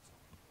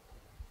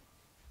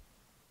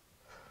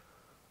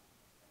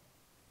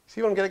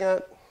 See what I'm getting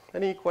at?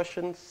 Any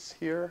questions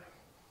here?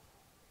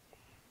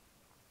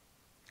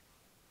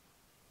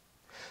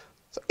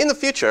 So in the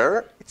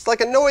future, it's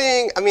like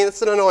annoying. I mean,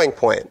 it's an annoying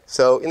point.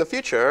 So in the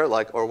future,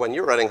 like, or when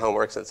you're writing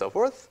homeworks and so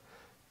forth,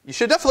 you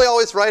should definitely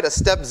always write a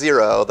step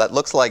 0 that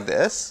looks like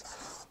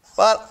this.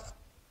 But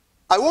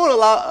I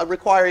won't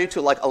require you to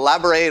like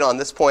elaborate on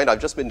this point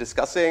I've just been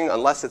discussing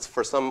unless it's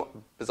for some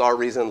bizarre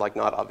reason like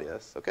not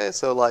obvious. Okay,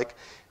 so like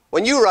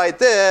when you write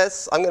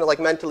this, I'm going to like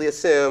mentally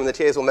assume, the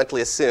TAs will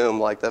mentally assume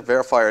like the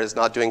verifier is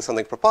not doing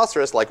something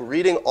preposterous, like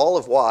reading all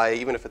of y,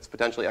 even if it's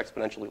potentially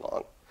exponentially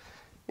long.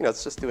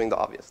 It's just doing the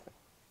obvious thing.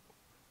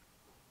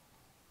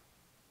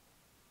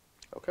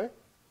 OK?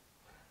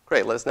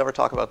 Great. Let us never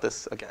talk about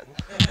this again.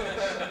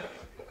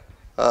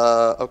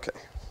 OK.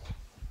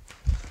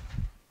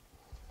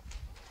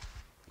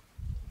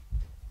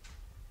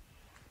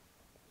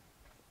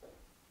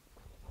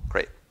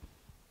 Great.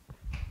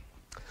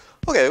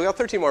 OK, we got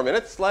 13 more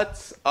minutes.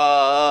 Let's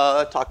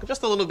talk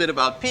just a little bit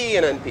about P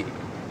and NP.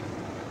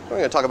 We're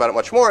going to talk about it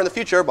much more in the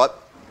future. But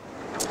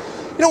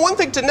one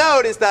thing to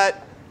note is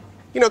that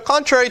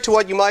contrary to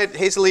what you might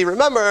hazily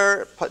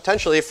remember,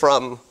 potentially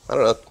from, I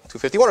don't know,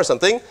 251 or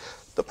something,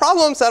 the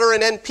problems that are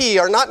in NP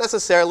are not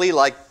necessarily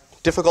like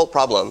difficult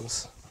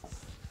problems.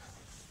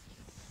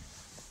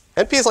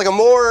 NP is like a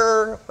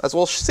more, as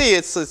we'll see,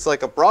 it's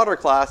like a broader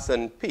class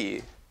than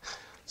P.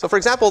 So for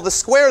example, the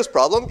squares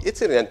problem,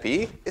 it's in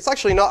NP. It's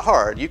actually not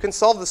hard. You can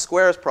solve the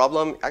squares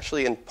problem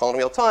actually in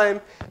polynomial time,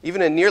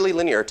 even in nearly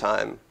linear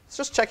time. It's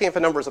just checking if a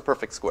number is a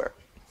perfect square.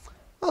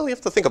 Well, you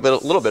have to think a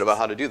little bit about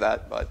how to do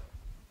that, but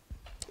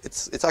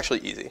it's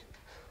actually easy.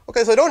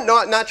 OK, so don't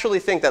naturally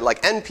think that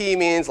like NP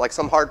means like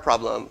some hard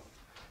problem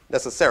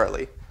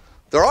necessarily.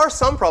 There are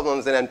some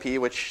problems in NP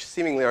which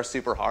seemingly are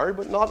super hard,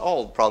 but not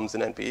all problems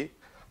in NP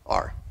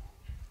are.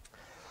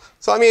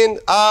 So I mean,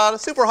 at a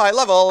super high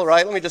level,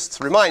 right, let me just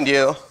remind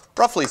you,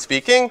 roughly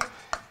speaking,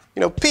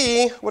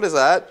 P, what is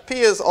that? P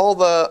is all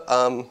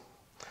the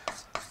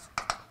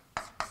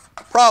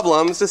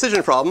problems,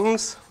 decision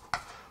problems,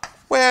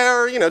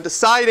 where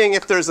deciding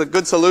if there's a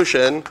good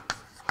solution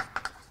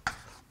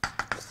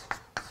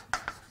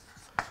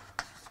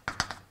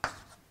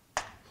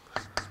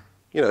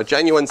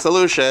genuine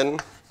solution.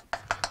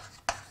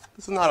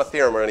 This is not a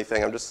theorem or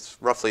anything. I'm just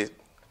roughly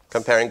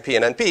comparing P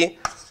and NP.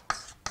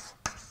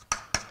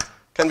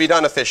 Can be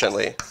done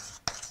efficiently.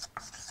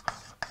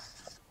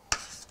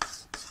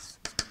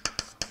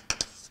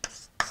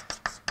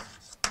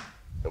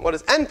 And what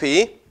is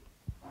NP?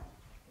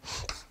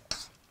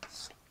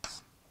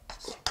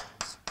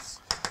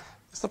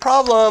 It's the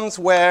problems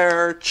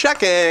where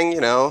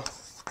checking,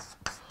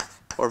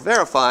 or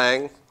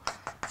verifying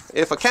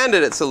if a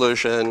candidate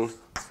solution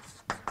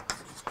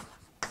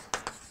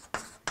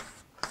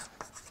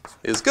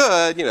is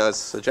good,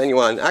 it's a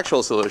genuine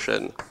actual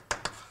solution,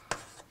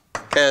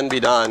 can be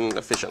done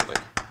efficiently.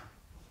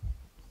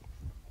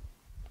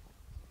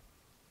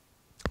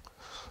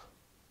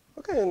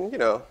 OK, and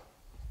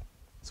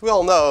as we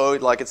all know,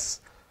 like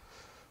it's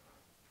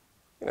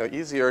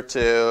easier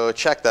to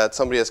check that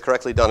somebody has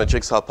correctly done a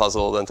jigsaw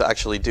puzzle than to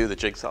actually do the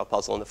jigsaw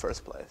puzzle in the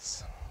first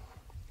place.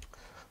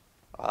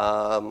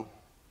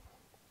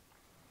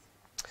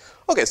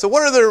 OK, so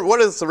what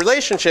is the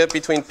relationship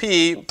between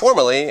P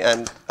formally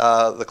and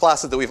the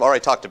classes that we've already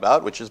talked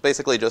about, which is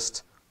basically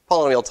just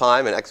polynomial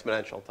time and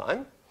exponential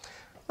time?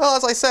 Well,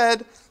 as I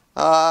said,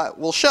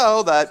 we'll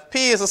show that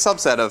P is a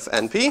subset of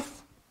NP,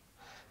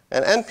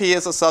 and NP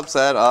is a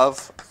subset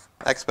of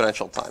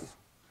exponential time.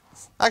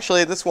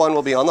 Actually, this one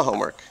will be on the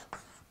homework.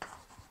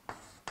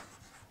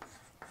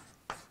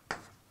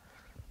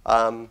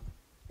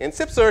 In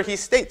Sipser, he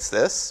states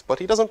this, but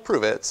he doesn't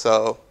prove it,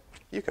 so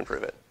you can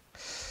prove it.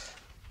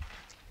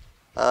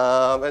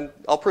 And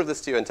I'll prove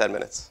this to you in 10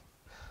 minutes.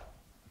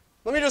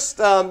 Let me just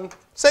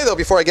say, though,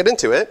 before I get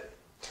into it,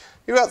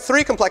 you've got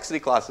 3 complexity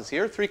classes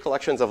here, 3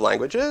 collections of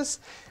languages.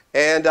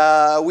 And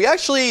we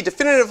actually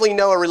definitively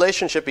know a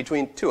relationship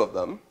between 2 of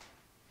them,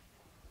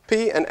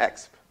 P and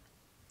exp.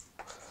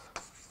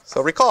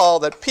 So recall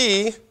that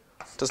P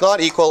does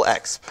not equal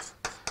exp.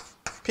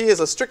 P is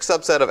a strict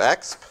subset of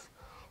exp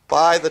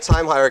by the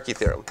time hierarchy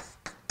theorem.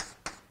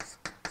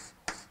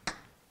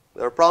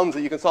 There are problems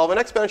that you can solve in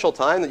exponential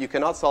time that you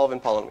cannot solve in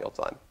polynomial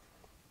time.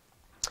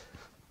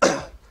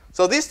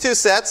 So these 2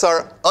 sets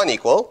are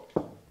unequal.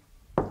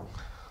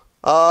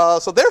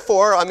 So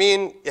therefore, I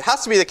mean, it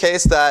has to be the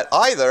case that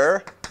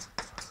either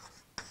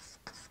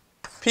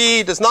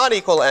P does not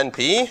equal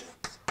NP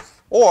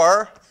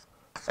or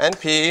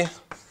NP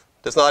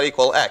does not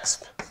equal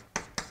exp.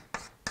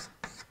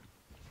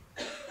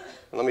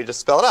 Let me just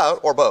spell it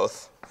out, or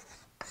both.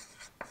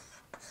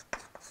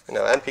 You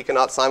know, NP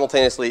cannot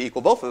simultaneously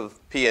equal both of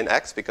P and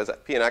X because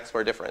P and X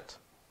are different.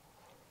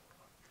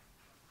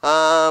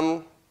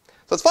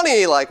 So it's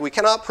funny, like we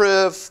cannot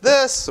prove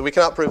this, we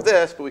cannot prove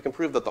this, but we can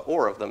prove that the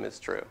or of them is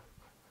true.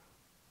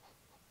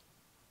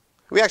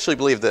 We actually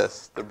believe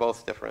this. They're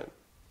both different.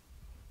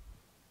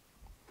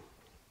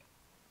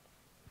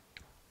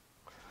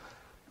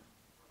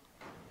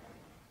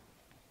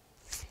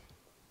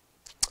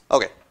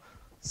 OK.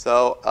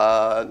 So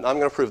I'm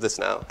going to prove this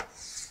now.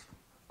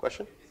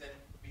 Question? Is that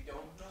we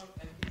don't know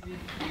if NP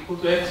is equal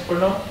to X or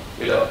no?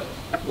 We don't.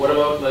 What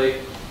about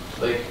like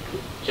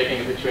checking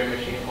if the Turing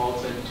machine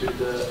holds into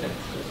the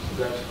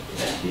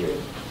NP?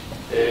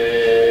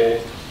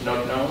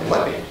 Not known? It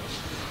might be.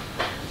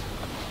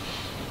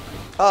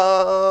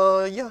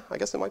 Yeah, I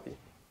guess it might be.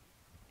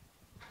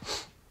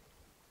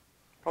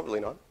 Probably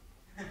not.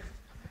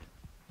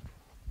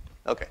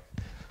 OK.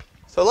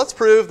 So let's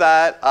prove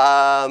that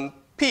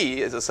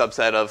P is a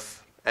subset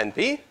of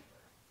NP.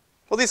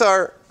 Well, these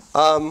are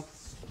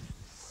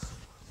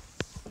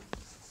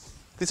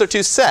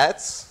 2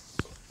 sets.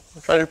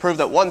 I'm trying to prove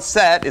that one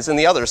set is in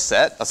the other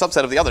set, a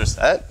subset of the other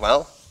set.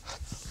 Well,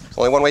 there's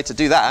only one way to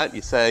do that.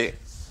 You say,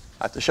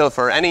 I have to show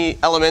for any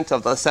element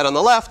of the set on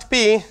the left,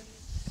 P,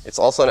 it's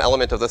also an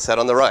element of the set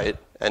on the right,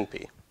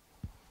 NP.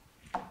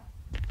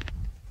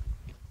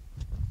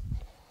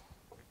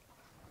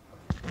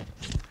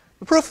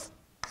 The proof,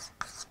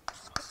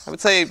 I would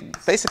say,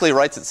 basically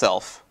writes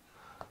itself.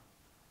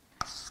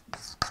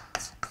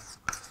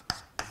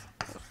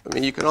 I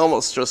mean, you can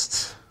almost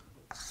just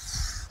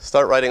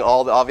start writing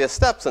all the obvious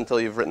steps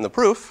until you've written the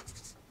proof.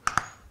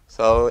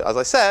 So as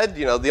I said,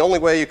 you know, the only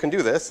way you can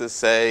do this is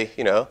say,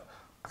 you know,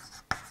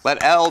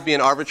 let L be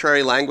an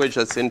arbitrary language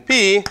that's in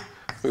P.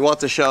 We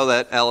want to show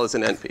that L is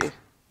in NP.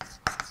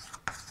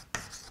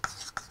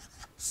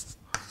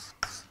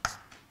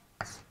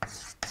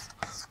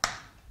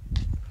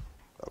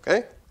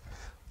 OK.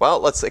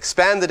 Well, let's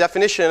expand the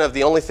definition of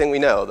the only thing we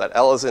know, that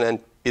L is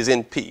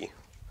in P.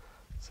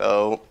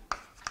 So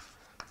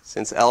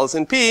since L is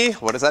in P,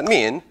 what does that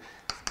mean?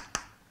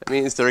 It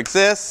means there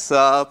exists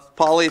a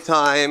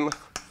polytime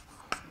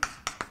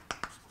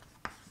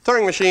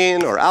Turing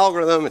machine or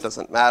algorithm, it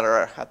doesn't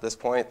matter at this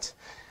point,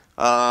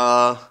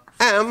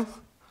 M,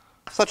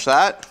 such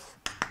that,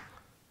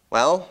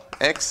 well,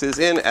 X is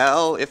in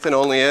L if and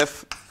only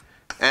if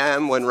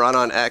M, when run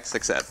on X,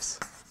 accepts.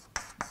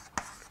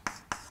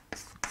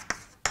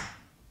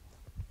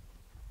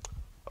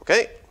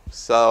 OK,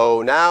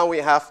 so now we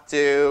have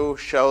to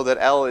show that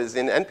L is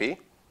in NP.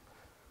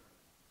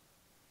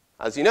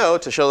 As you know,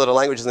 to show that a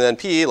language is in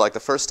NP, like the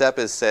first step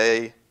is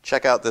say,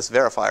 check out this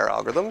verifier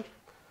algorithm.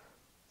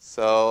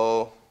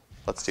 So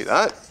let's do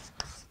that.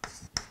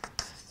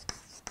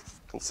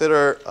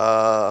 Consider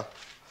the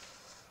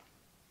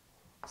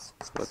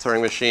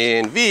Turing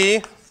machine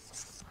V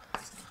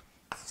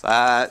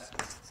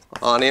that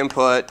on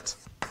input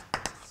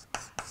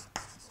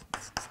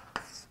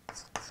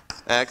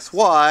X,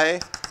 Y.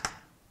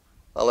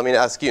 Let me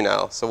ask you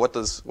now. So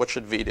what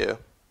should V do?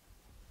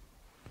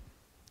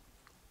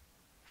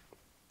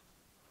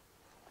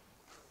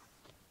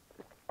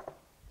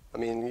 I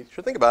mean, you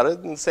should think about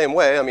it in the same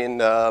way. I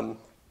mean,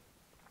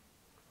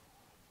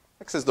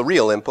 X is the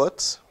real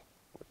input.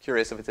 We're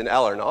curious if it's in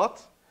L or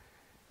not.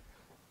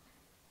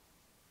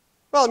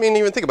 Well, I mean,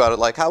 even think about it.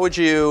 Like, how would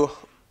you,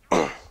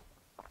 like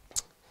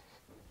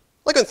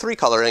in 3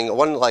 coloring,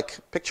 one like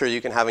picture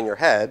you can have in your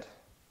head,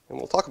 and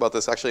we'll talk about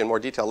this actually in more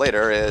detail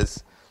later,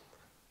 is,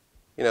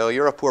 you know,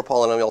 you're a poor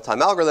polynomial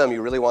time algorithm.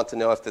 You really want to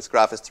know if this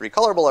graph is 3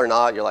 colorable or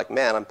not. You're like,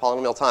 man, I'm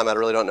polynomial time. I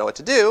really don't know what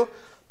to do.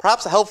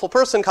 Perhaps a helpful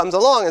person comes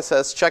along and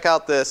says, check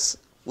out this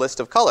list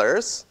of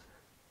colors.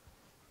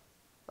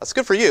 That's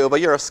good for you,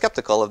 but you're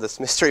skeptical of this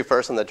mystery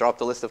person that dropped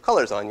a list of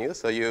colors on you.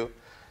 So you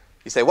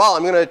say, well,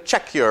 I'm going to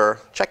check your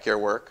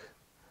work.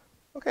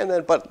 OK, and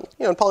then, but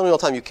you know, in polynomial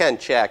time, you can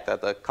check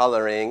that the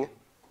coloring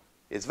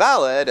is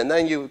valid. And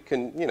then you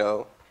can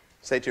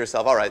say to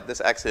yourself, all right,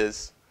 this X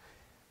is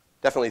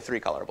definitely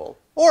 3 colorable.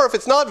 Or if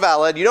it's not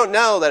valid, you don't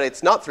know that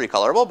it's not 3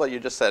 colorable, but you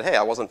just said, hey,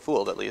 I wasn't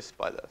fooled at least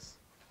by this.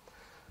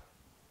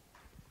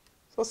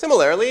 So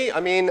similarly, I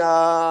mean, you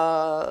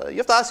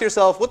have to ask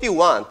yourself, what do you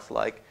want?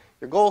 Like,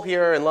 your goal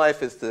here in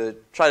life is to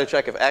try to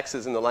check if X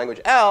is in the language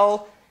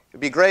L,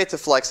 it'd be great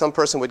if like some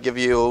person would give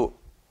you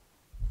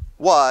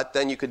what,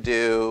 then you could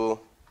do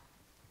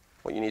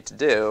what you need to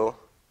do.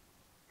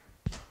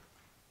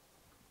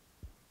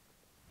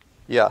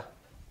 Yeah.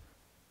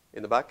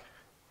 In the back?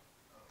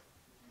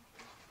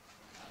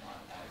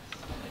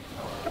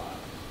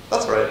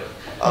 That's right.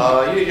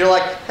 You're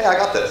like, hey, I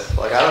got this.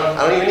 Like, I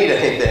don't even need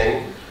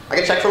anything. I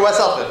can check for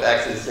myself if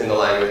X is in the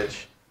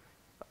language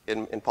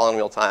in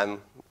polynomial time.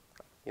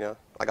 You know,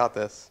 I got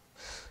this.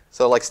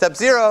 So like step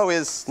 0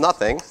 is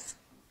nothing.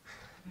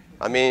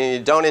 I mean, you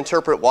don't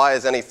interpret Y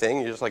as anything.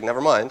 You're just like, never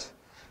mind.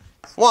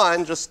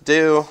 1, just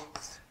do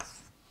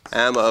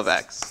M of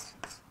X.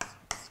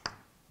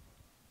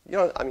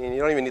 You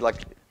don't even need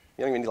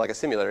like a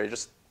simulator. You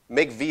just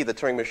make V the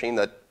Turing machine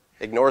that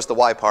ignores the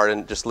Y part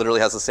and just literally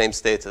has the same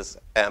states as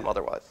M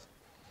otherwise.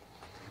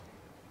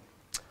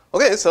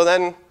 OK, so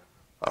then,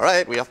 all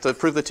right, we have to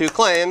prove the 2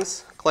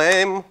 claims.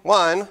 Claim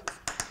 1,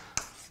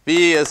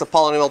 V is a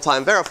polynomial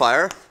time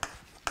verifier.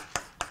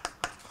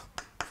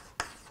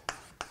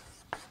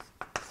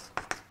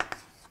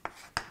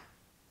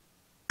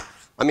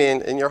 I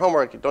mean, in your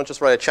homework, don't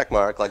just write a check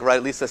mark, like write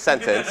at least a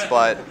sentence.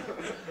 But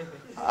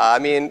I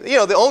mean,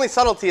 the only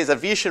subtlety is that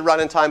V should run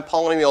in time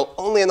polynomial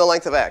only in the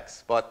length of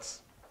X. But,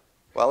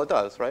 well, it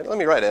does, right? Let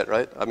me write it,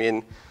 right? I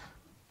mean,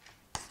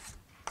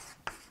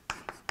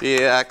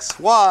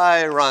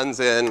 Vxy runs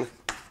in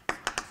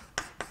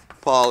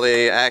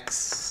poly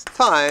X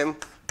time,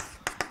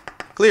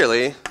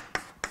 clearly,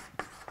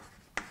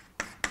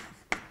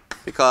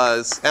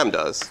 because M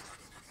does.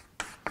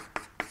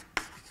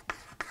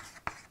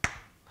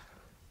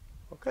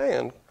 OK,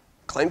 and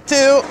claim 2.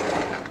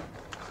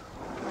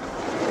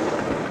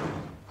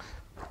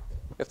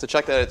 We have to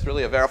check that it's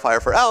really a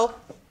verifier for L.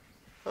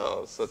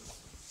 Oh, so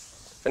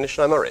finished,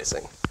 I'm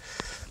erasing.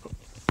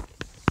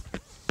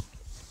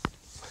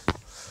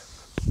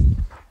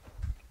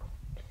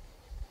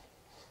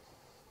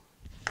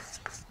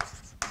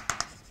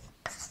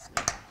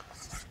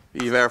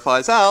 V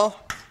verifies L.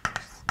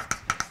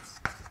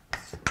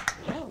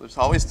 Well, there's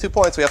always 2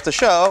 points we have to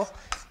show.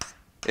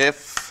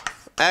 If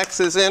X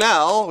is in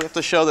L, we have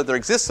to show that there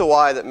exists a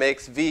Y that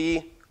makes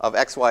V of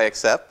XY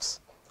accepts.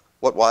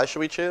 What Y should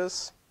we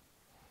choose?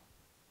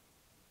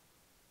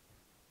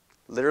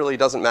 Literally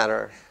doesn't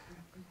matter.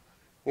 You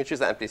can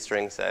choose an empty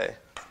string, say.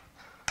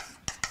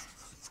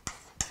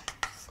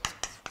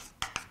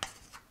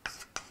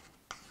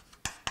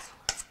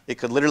 It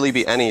could literally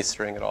be any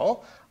string at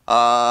all.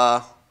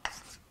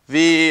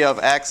 V of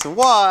X of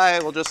Y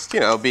will just,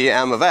 be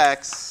M of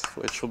X,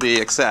 which will be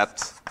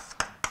accept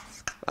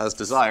as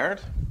desired.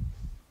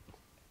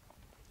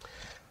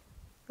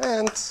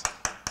 And,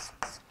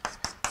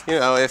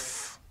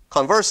 if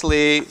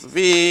conversely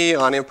V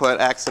on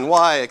input X and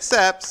Y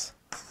accepts,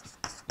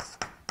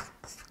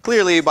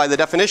 clearly by the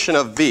definition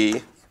of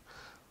V,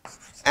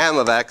 M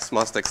of X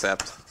must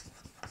accept.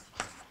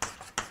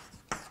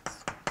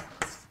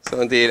 So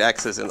indeed,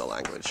 X is in the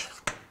language.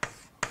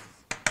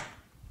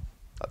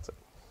 That's it.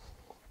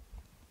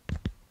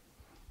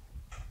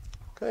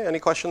 OK, any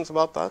questions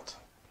about that?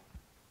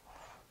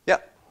 Yeah?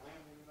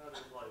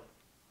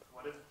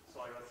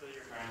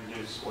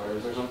 Do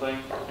squares or something,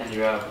 and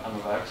you have M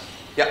of X,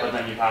 yeah. But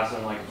then you pass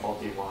in like a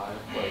faulty Y,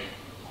 like.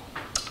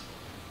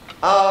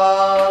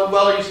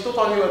 Well, are you still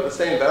talking about the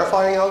same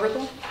verifying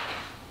algorithm?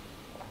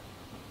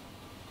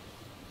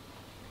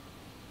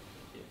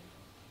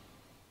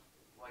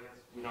 Well, I guess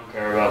we don't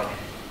care about,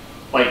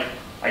 like,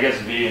 I guess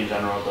V in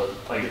general does,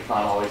 like, it's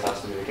not always has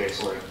to be the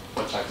case where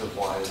what checks if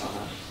Y is on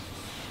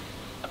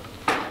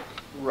X.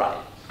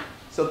 Right.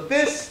 So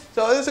this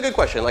is a good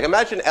question. Like,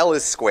 imagine L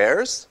is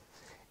squares.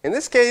 In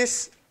this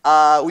case,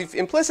 we've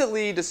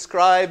implicitly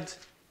described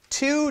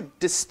 2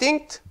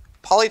 distinct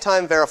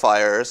polytime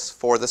verifiers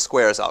for the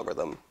squares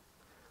algorithm.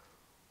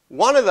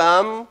 One of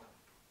them,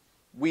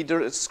 we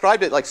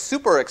described it like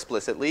super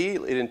explicitly.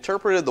 It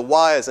interpreted the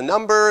Y as a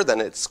number,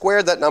 then it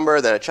squared that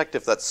number, then it checked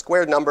if that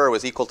squared number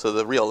was equal to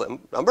the real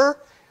number,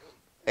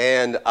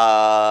 and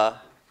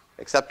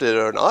accepted it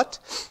or not.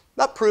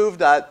 That proved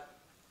that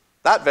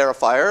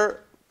verifier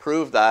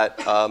proved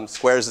that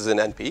squares is in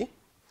NP.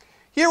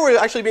 Here we're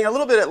actually being a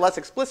little bit less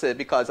explicit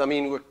because, I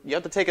mean, you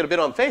have to take it a bit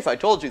on faith. I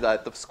told you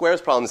that the squares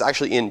problem is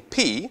actually in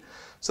P.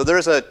 So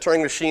there's a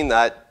Turing machine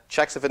that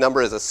checks if a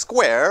number is a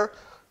square.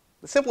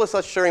 The simplest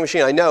such Turing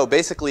machine I know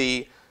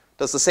basically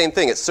does the same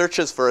thing. It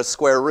searches for a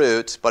square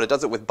root, but it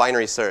does it with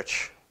binary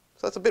search.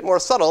 So that's a bit more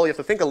subtle. You have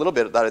to think a little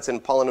bit that it's in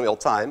polynomial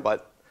time.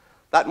 But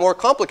that more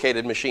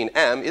complicated machine,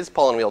 M, is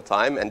polynomial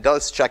time and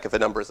does check if a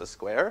number is a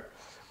square.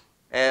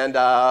 And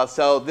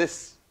so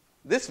this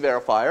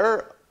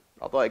verifier,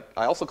 although I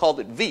also called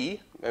it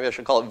V, maybe I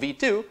should call it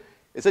V2,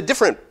 is a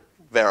different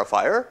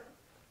verifier.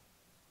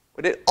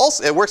 But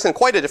it works in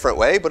quite a different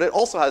way, but it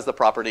also has the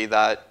property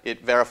that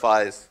it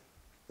verifies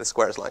the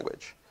squares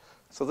language.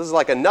 So this is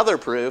like another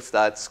proof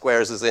that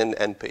squares is in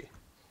NP.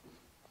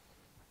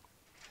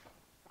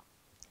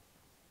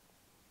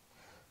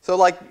 So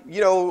like,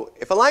 you know,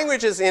 if a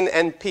language is in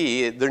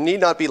NP, there need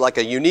not be like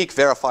a unique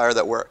verifier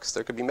that works.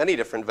 There could be many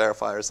different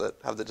verifiers that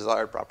have the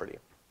desired property.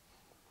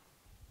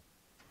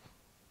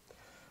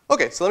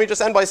 Okay, so let me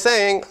just end by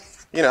saying,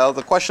 you know,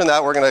 the question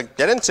that we're going to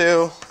get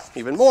into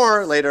even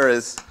more later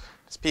is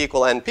P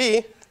equal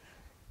NP?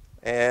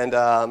 And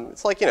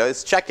it's like, you know,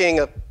 is checking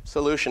a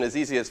solution as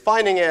easy as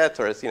finding it?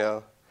 Or is, you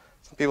know,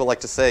 some people like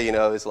to say, you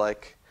know, is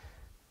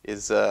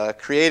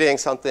creating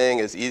something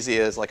as easy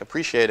as like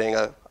appreciating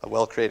a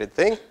well-created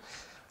thing?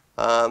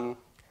 And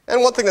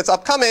one thing that's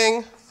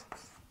upcoming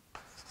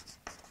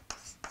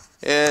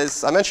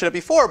is, I mentioned it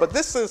before, but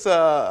this is, you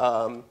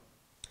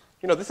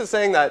know, this is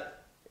saying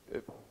that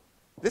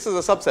this is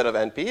a subset of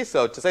NP.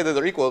 So to say that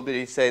they're equal would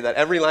be say that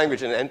every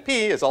language in NP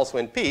is also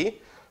in P.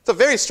 It's a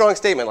very strong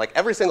statement, like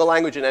every single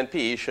language in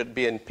NP should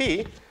be in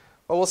P.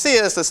 What we'll see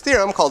is this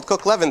theorem called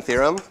Cook-Levin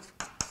theorem,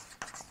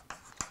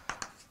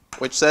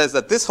 which says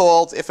that this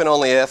holds if and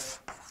only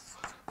if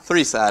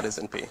 3SAT is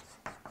in P.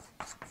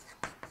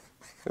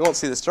 We won't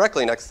see this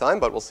directly next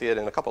time, but we'll see it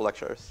in a couple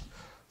lectures.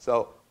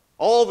 So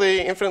all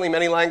the infinitely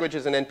many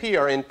languages in NP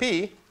are in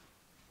P.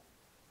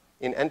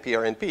 In NP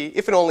are in P,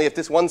 if and only if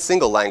this one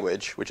single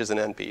language, which is in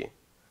NP,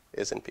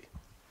 is in P.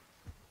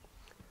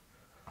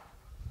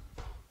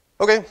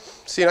 Okay,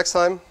 see you next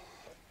time.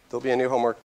 There'll be a new homework.